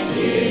I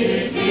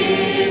give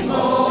him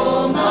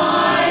all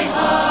my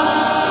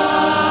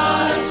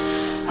heart.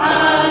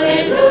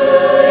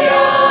 Hallelujah!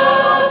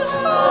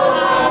 Oh,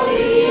 how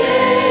the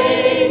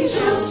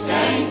angels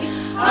sang.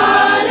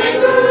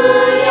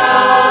 Hallelujah!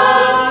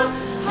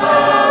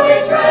 How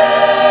it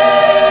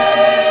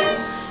rang,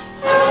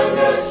 and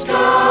the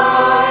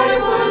sky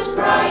was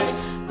bright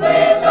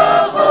with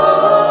a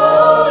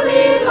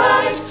holy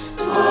light.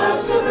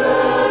 'Twas the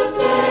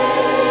birthday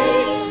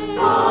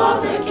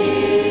of the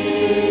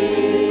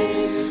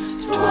King.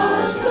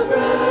 'Twas the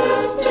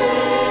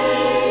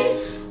birthday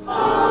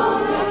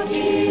of the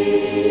King.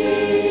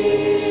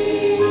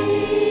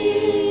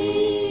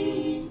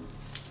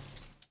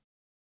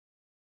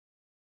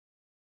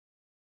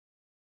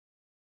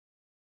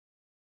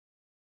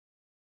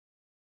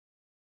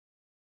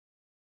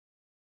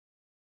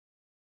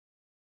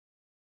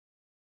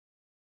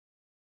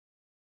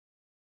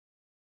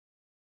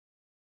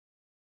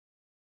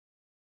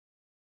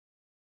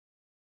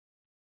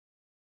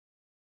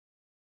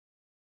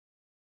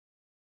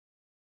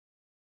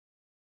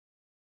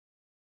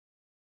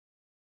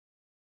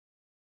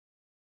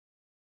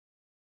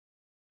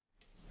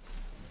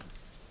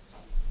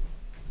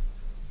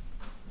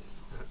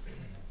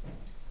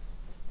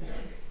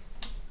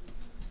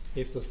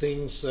 If the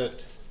things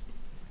that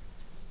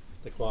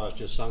the choir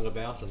just sung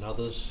about and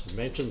others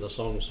mentioned, the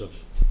songs have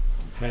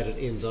had it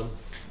in them,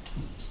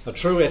 are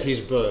true at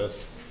his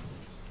birth,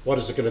 what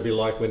is it going to be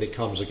like when he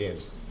comes again?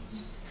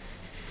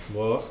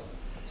 What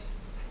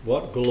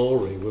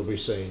glory will be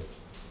seen?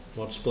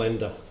 What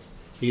splendour?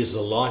 He is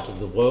the light of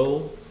the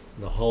world.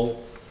 The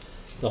whole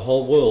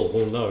world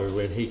will know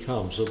when he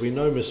comes. There'll be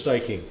no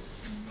mistaking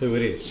who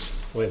it is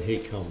when he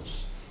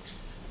comes.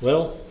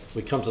 Well,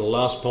 we come to the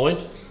last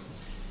point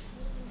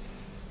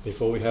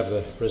before we have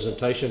the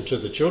presentation to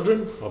the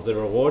children of their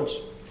awards,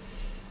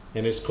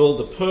 and it's called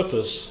the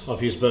purpose of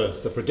his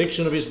birth, the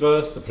prediction of his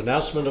birth, the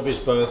pronouncement of his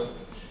birth,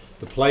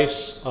 the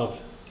place of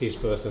his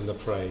birth, and the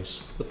praise.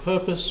 The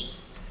purpose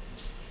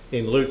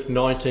in Luke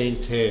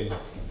 19:10,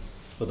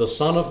 for the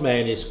Son of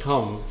Man is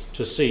come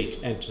to seek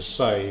and to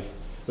save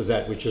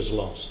that which is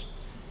lost.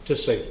 To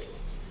seek.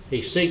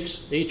 He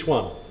seeks each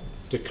one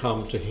to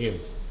come to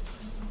him.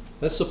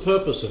 That's the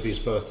purpose of his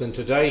birth, and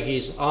today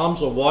his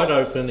arms are wide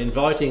open,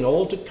 inviting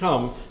all to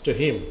come to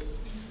him.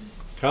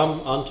 Come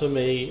unto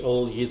me,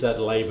 all ye that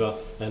labour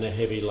and are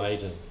heavy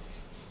laden.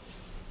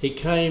 He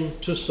came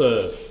to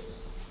serve,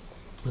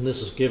 and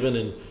this is given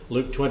in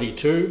Luke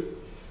 22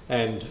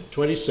 and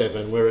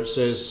 27, where it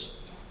says,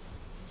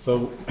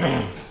 for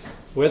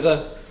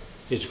whether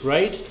is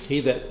great he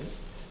that,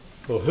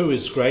 or who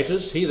is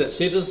greatest, he that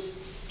sitteth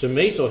to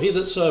meat or he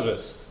that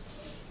serveth?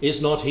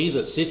 Is not he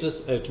that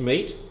sitteth at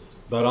meat?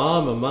 But I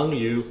am among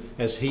you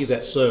as he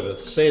that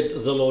serveth,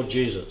 said the Lord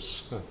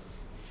Jesus.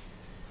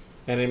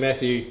 And in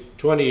Matthew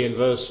 20 and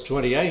verse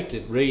 28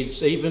 it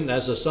reads, even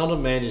as the Son of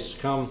Man is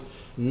come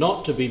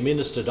not to be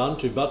ministered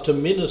unto, but to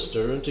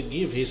minister and to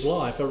give his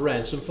life a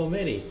ransom for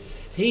many.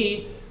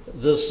 He,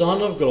 the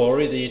Son of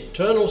glory, the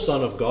eternal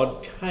Son of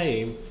God,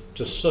 came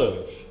to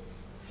serve.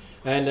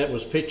 And that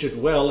was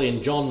pictured well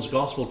in John's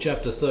Gospel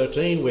chapter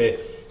 13, where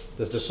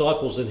the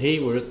disciples and he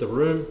were in the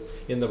room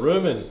and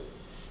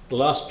the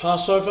last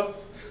Passover,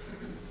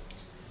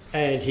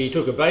 And he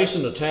took a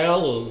basin, a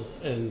towel,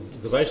 and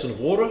the basin of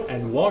water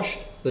and washed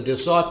the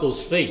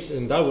disciples' feet.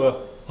 And they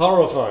were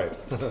horrified,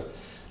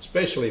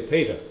 especially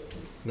Peter.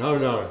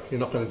 No, you're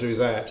not going to do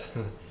that.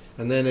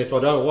 And then, if I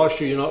don't wash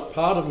you, you're not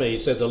part of me,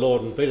 said the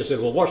Lord. And Peter said,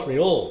 well, wash me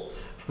all.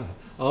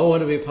 I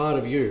want to be part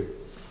of you.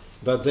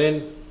 But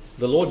then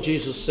the Lord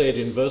Jesus said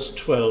in verse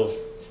 12,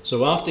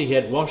 so after he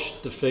had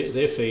washed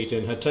their feet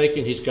and had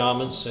taken his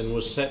garments and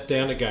was sat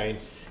down again,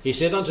 he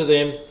said unto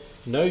them,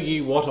 know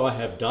ye what I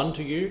have done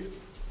to you?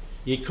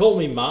 Ye call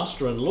me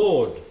Master and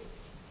Lord,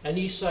 and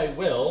ye say,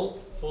 well,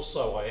 for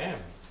so I am.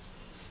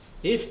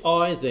 If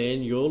I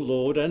then, your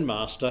Lord and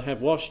Master,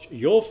 have washed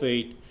your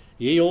feet,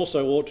 ye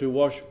also ought to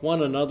wash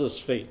one another's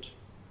feet.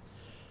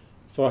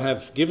 For I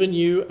have given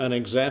you an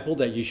example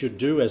that ye should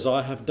do as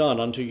I have done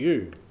unto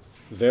you.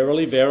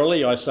 Verily,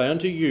 verily, I say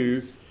unto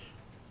you,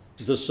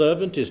 the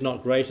servant is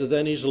not greater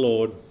than his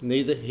Lord,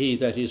 neither he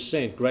that is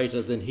sent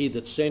greater than he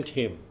that sent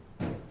him.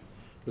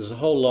 There's a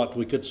whole lot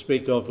we could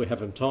speak of, we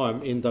haven't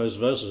time, in those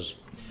verses.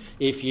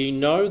 If ye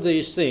know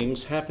these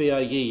things, happy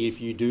are ye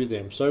if you do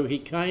them. So he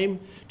came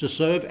to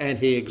serve, and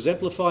he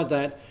exemplified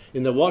that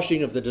in the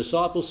washing of the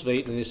disciples'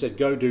 feet, and he said,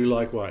 go do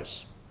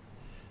likewise.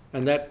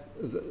 And that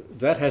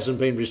hasn't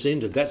been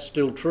rescinded. That's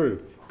still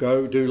true.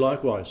 Go do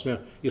likewise. Now,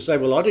 you say,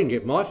 well, I didn't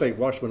get my feet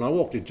washed when I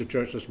walked into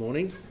church this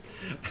morning.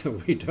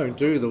 We don't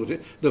do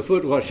the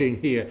foot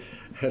washing here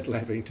at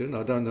Lavington.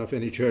 I don't know if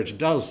any church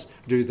does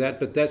do that,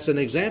 but that's an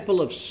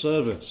example of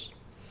service.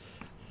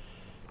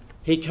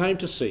 He came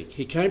to seek,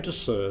 he came to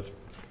serve,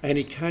 and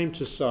he came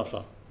to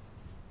suffer.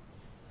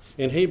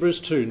 In Hebrews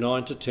 2,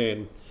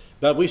 9-10,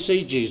 but we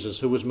see Jesus,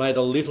 who was made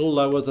a little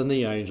lower than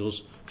the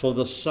angels for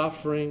the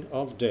suffering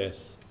of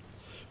death,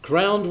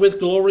 crowned with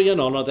glory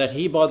and honour, that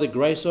he by the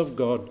grace of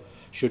God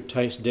should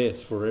taste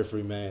death for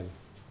every man.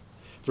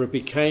 For it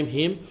became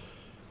him,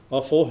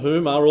 for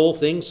whom are all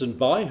things, and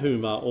by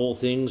whom are all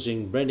things,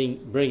 in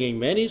bringing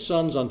many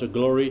sons unto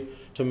glory,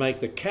 to make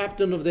the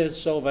captain of their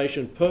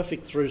salvation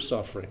perfect through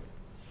suffering.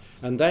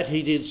 And that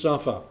he did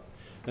suffer.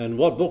 And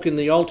what book in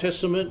the Old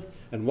Testament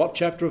and what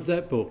chapter of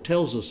that book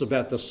tells us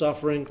about the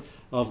suffering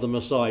of the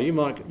Messiah? You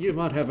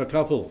might have a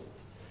couple.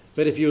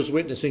 But if you was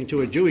witnessing to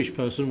a Jewish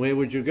person, where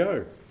would you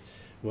go?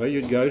 Well,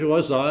 you'd go to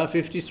Isaiah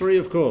 53,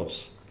 of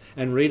course,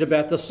 and read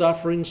about the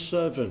suffering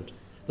servant,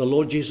 the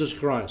Lord Jesus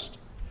Christ,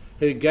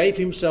 who gave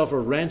himself a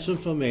ransom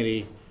for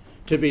many,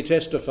 to be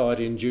testified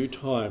in due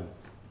time.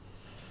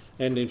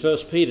 And in 1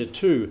 Peter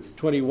 2,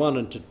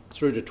 21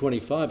 through to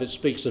 25, it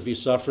speaks of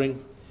his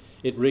suffering.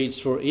 It reads,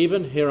 for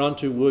even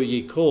hereunto were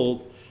ye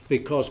called,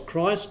 because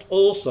Christ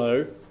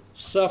also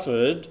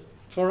suffered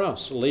for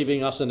us,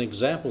 leaving us an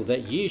example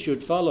that ye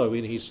should follow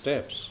in his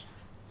steps,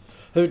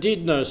 who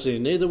did no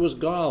sin, neither was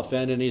guile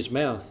found in his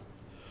mouth,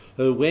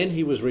 who when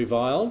he was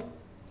reviled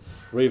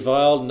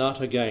not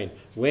again.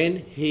 When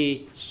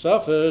he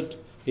suffered,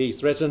 he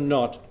threatened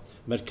not,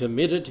 but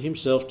committed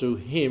himself to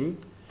him,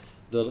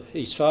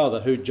 his Father,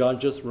 who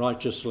judgeth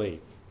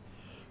righteously,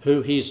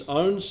 who his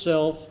own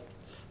self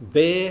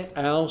bare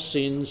our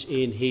sins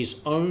in his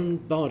own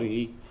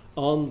body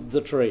on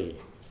the tree,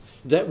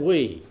 that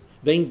we,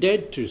 being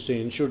dead to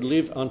sin, should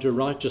live unto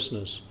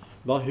righteousness,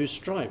 by whose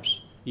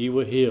stripes ye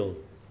were healed.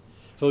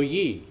 For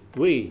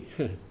we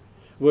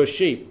were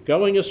sheep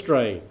going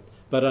astray,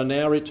 but are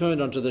now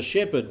returned unto the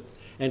shepherd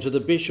and to the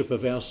bishop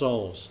of our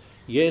souls.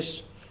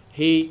 Yes,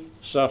 he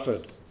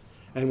suffered.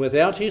 And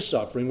without his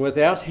suffering,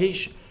 without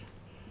his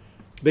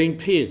being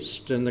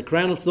pierced and the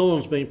crown of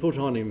thorns being put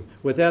on him,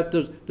 without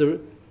the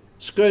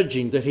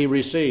scourging that he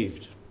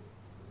received,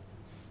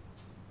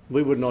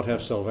 we would not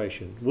have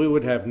salvation. We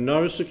would have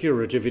no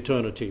security of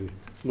eternity.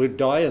 We'd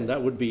die and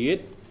that would be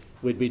it.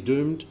 We'd be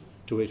doomed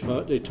to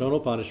eternal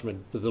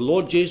punishment. But the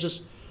Lord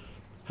Jesus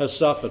has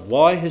suffered.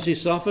 Why has he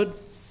suffered?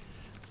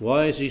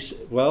 Why is he?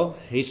 Well,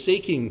 he's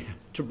seeking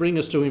to bring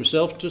us to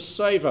himself, to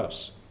save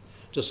us.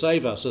 To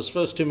save us. As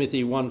 1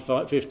 Timothy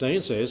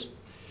 1:15 says,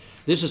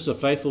 this is a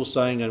faithful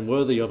saying and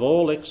worthy of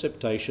all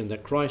acceptation,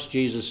 that Christ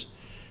Jesus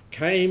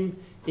came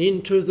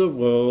into the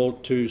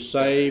world to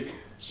save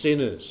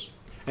sinners.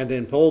 And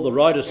then Paul the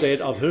writer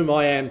said, of whom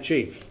I am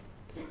chief,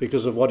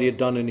 because of what he had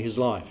done in his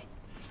life.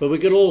 But we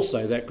could all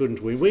say that,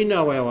 couldn't we? We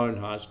know our own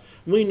hearts,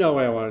 we know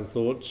our own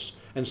thoughts,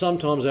 and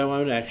sometimes our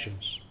own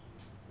actions.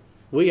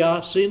 We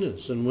are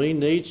sinners and we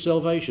need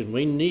salvation.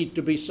 We need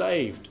to be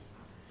saved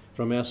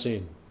from our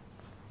sin.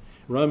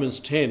 Romans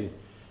 10,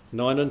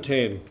 9 and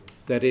 10,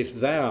 that if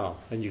thou,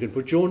 and you can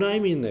put your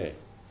name in there,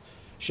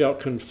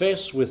 shalt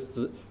confess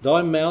with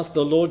thy mouth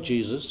the Lord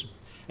Jesus,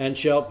 and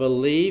shalt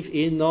believe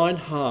in thine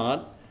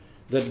heart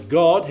that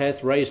God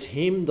hath raised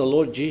him, the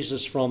Lord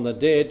Jesus, from the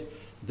dead,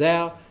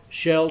 thou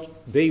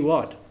shalt be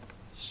what?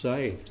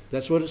 Saved.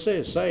 That's what it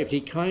says, saved.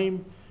 He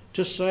came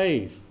to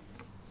save.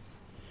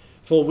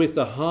 For with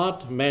the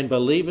heart man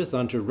believeth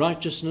unto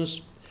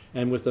righteousness,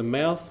 and with the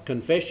mouth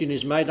confession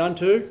is made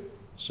unto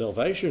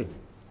salvation.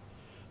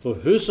 For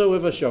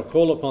whosoever shall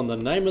call upon the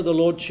name of the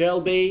Lord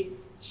shall be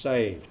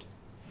saved.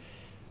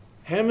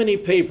 How many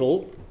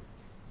people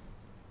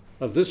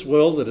of this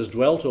world that has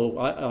dwelt or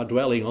are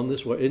dwelling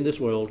in this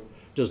world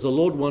does the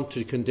Lord want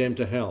to condemn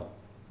to hell?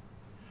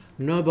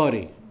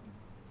 Nobody.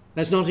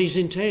 That's not his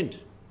intent.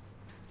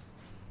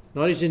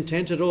 Not his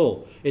intent at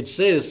all. It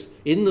says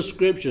in the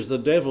scriptures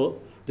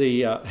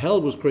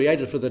hell was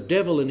created for the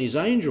devil and his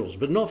angels,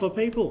 but not for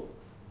people.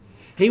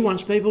 He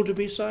wants people to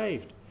be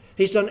saved.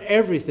 He's done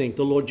everything,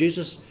 the Lord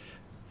Jesus,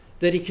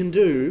 that he can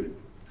do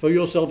for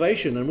your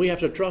salvation, and we have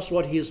to trust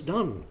what he has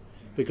done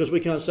because we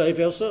can't save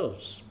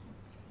ourselves.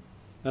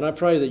 And I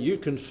pray that you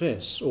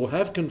confess, or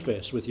have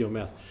confessed with your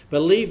mouth,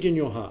 believed in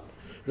your heart,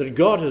 that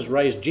God has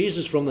raised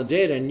Jesus from the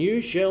dead and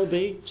you shall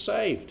be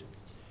saved.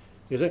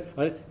 You see,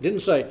 I didn't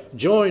say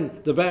join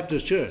the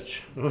Baptist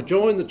church or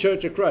join the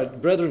Church of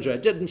Christ, Brethren Church.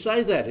 It didn't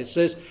say that. It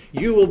says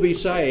you will be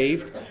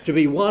saved to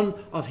be one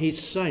of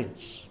his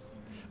saints,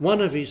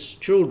 one of his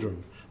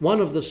children,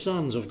 one of the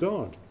sons of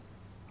God.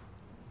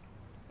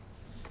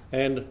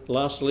 And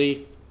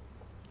lastly,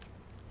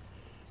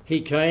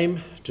 he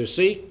came to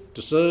seek,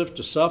 to serve,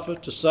 to suffer,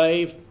 to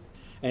save,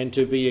 and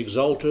to be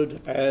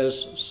exalted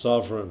as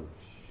sovereign,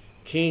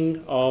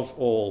 King of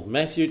all.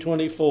 Matthew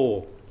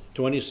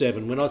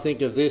 24:27. When I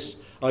think of this,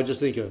 I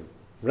just think of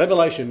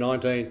Revelation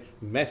 19,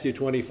 Matthew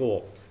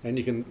 24. And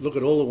you can look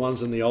at all the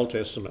ones in the Old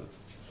Testament.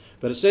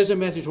 But it says in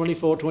Matthew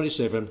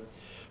 24:27,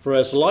 for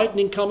as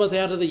lightning cometh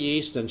out of the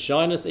east, and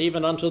shineth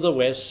even unto the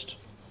west,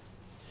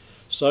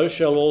 so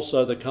shall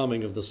also the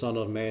coming of the Son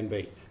of Man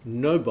be.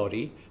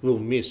 Nobody will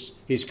miss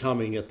his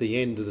coming at the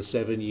end of the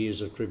 7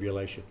 years of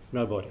tribulation.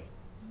 Nobody.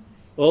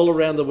 All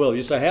around the world.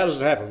 You say, how does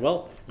it happen?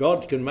 Well,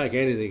 God can make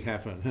anything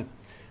happen.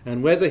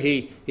 And whether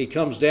he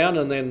comes down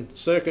and then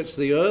circuits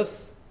the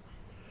earth,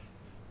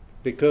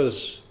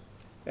 because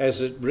as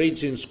it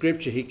reads in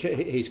Scripture,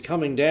 he's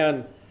coming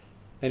down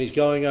and he's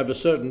going over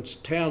certain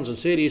towns and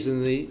cities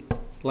in the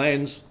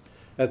lands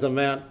at the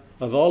Mount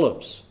of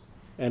Olives.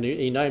 And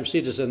he names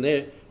cities, and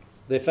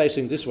they're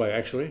facing this way,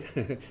 actually.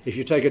 If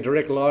you take a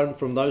direct line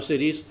from those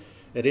cities,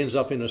 it ends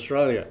up in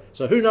Australia.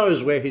 So who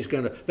knows where he's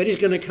going to... But he's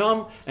going to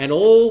come, and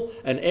all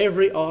and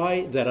every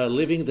eye that are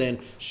living then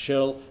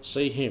shall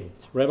see him.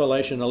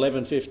 Revelation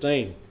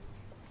 11:15.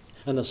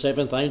 And the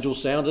seventh angel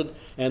sounded,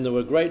 and there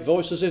were great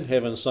voices in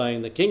heaven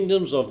saying, the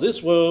kingdoms of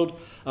this world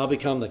are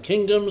become the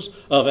kingdoms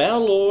of our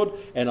Lord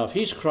and of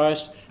his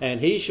Christ, and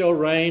he shall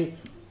reign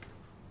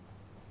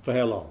for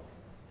how long?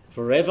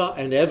 Forever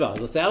and ever.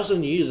 The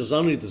 1,000 years is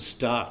only the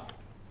start.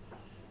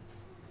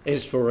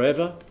 It's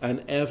forever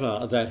and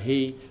ever that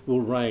he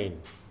will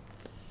reign.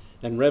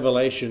 And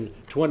Revelation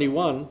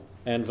 21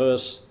 and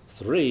verse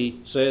 3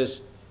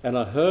 says, and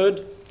I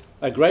heard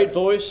a great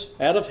voice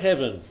out of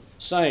heaven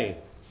saying,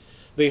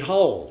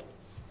 behold,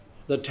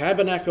 the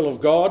tabernacle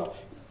of God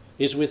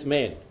is with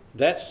men.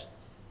 That's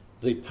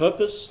the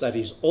purpose that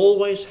he's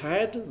always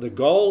had. The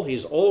goal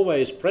he's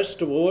always pressed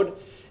toward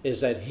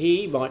is that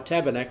he might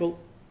tabernacle,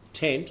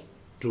 tent,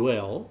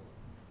 dwell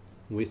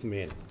with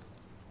men.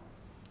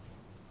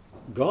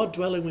 God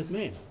dwelling with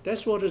men.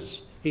 That's what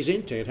his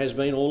intent has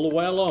been all the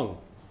way along.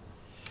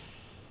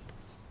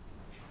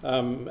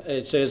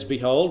 It says,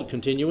 behold,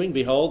 continuing,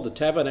 behold, the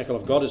tabernacle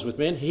of God is with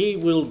men. He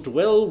will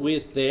dwell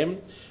with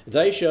them.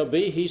 They shall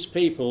be his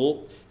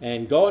people,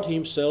 and God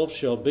himself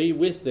shall be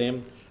with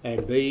them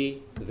and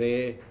be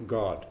their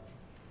God.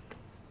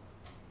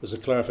 There's a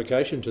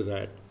clarification to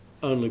that.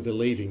 Only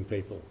believing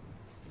people.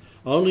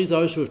 Only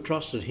those who have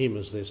trusted him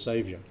as their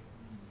Saviour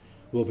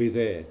will be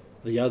there.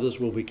 The others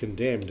will be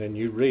condemned. And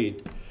you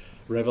read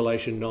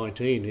Revelation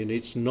 19, and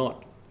it's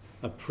not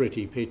a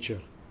pretty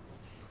picture,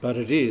 but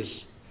it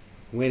is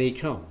when he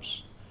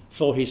comes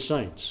for his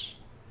saints.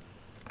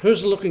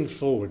 Who's looking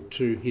forward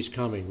to his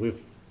coming?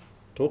 We've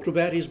talked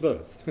about his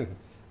birth.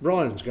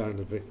 Brian's going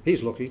to be.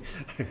 He's looking.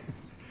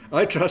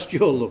 I trust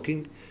you're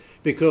looking,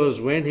 because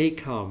when he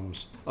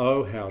comes,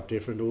 oh, how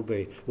different it will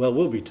be. Well,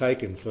 we'll be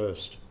taken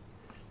first,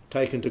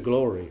 taken to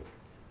glory.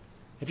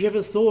 Have you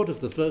ever thought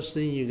of the first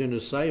thing you're going to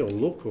say or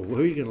look, or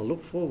who you're going to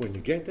look for when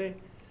you get there?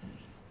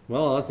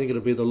 Well, I think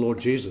it'll be the Lord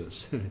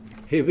Jesus.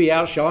 He'll be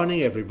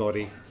outshining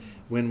everybody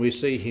when we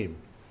see him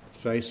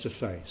face to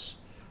face.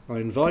 I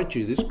invite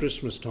you this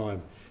Christmas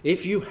time,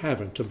 if you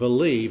haven't, to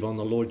believe on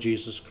the Lord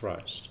Jesus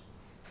Christ,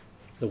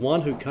 the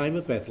one who came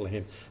at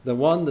Bethlehem, the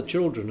one the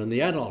children and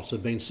the adults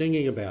have been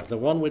singing about, the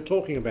one we're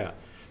talking about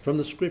from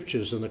the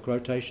scriptures and the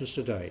quotations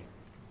today.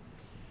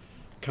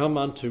 Come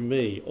unto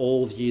me,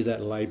 all ye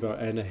that labour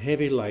and are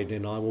heavy laden,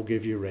 and I will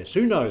give you rest.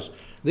 Who knows?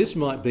 This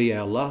might be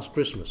our last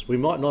Christmas. We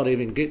might not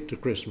even get to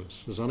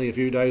Christmas. It's only a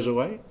few days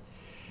away.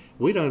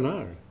 We don't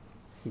know.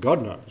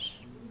 God knows.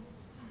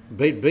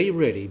 Be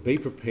ready, be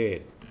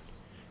prepared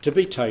to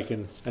be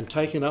taken and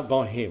taken up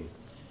by him,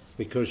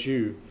 because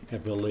you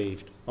have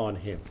believed on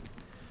him.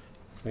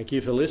 Thank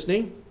you for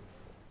listening.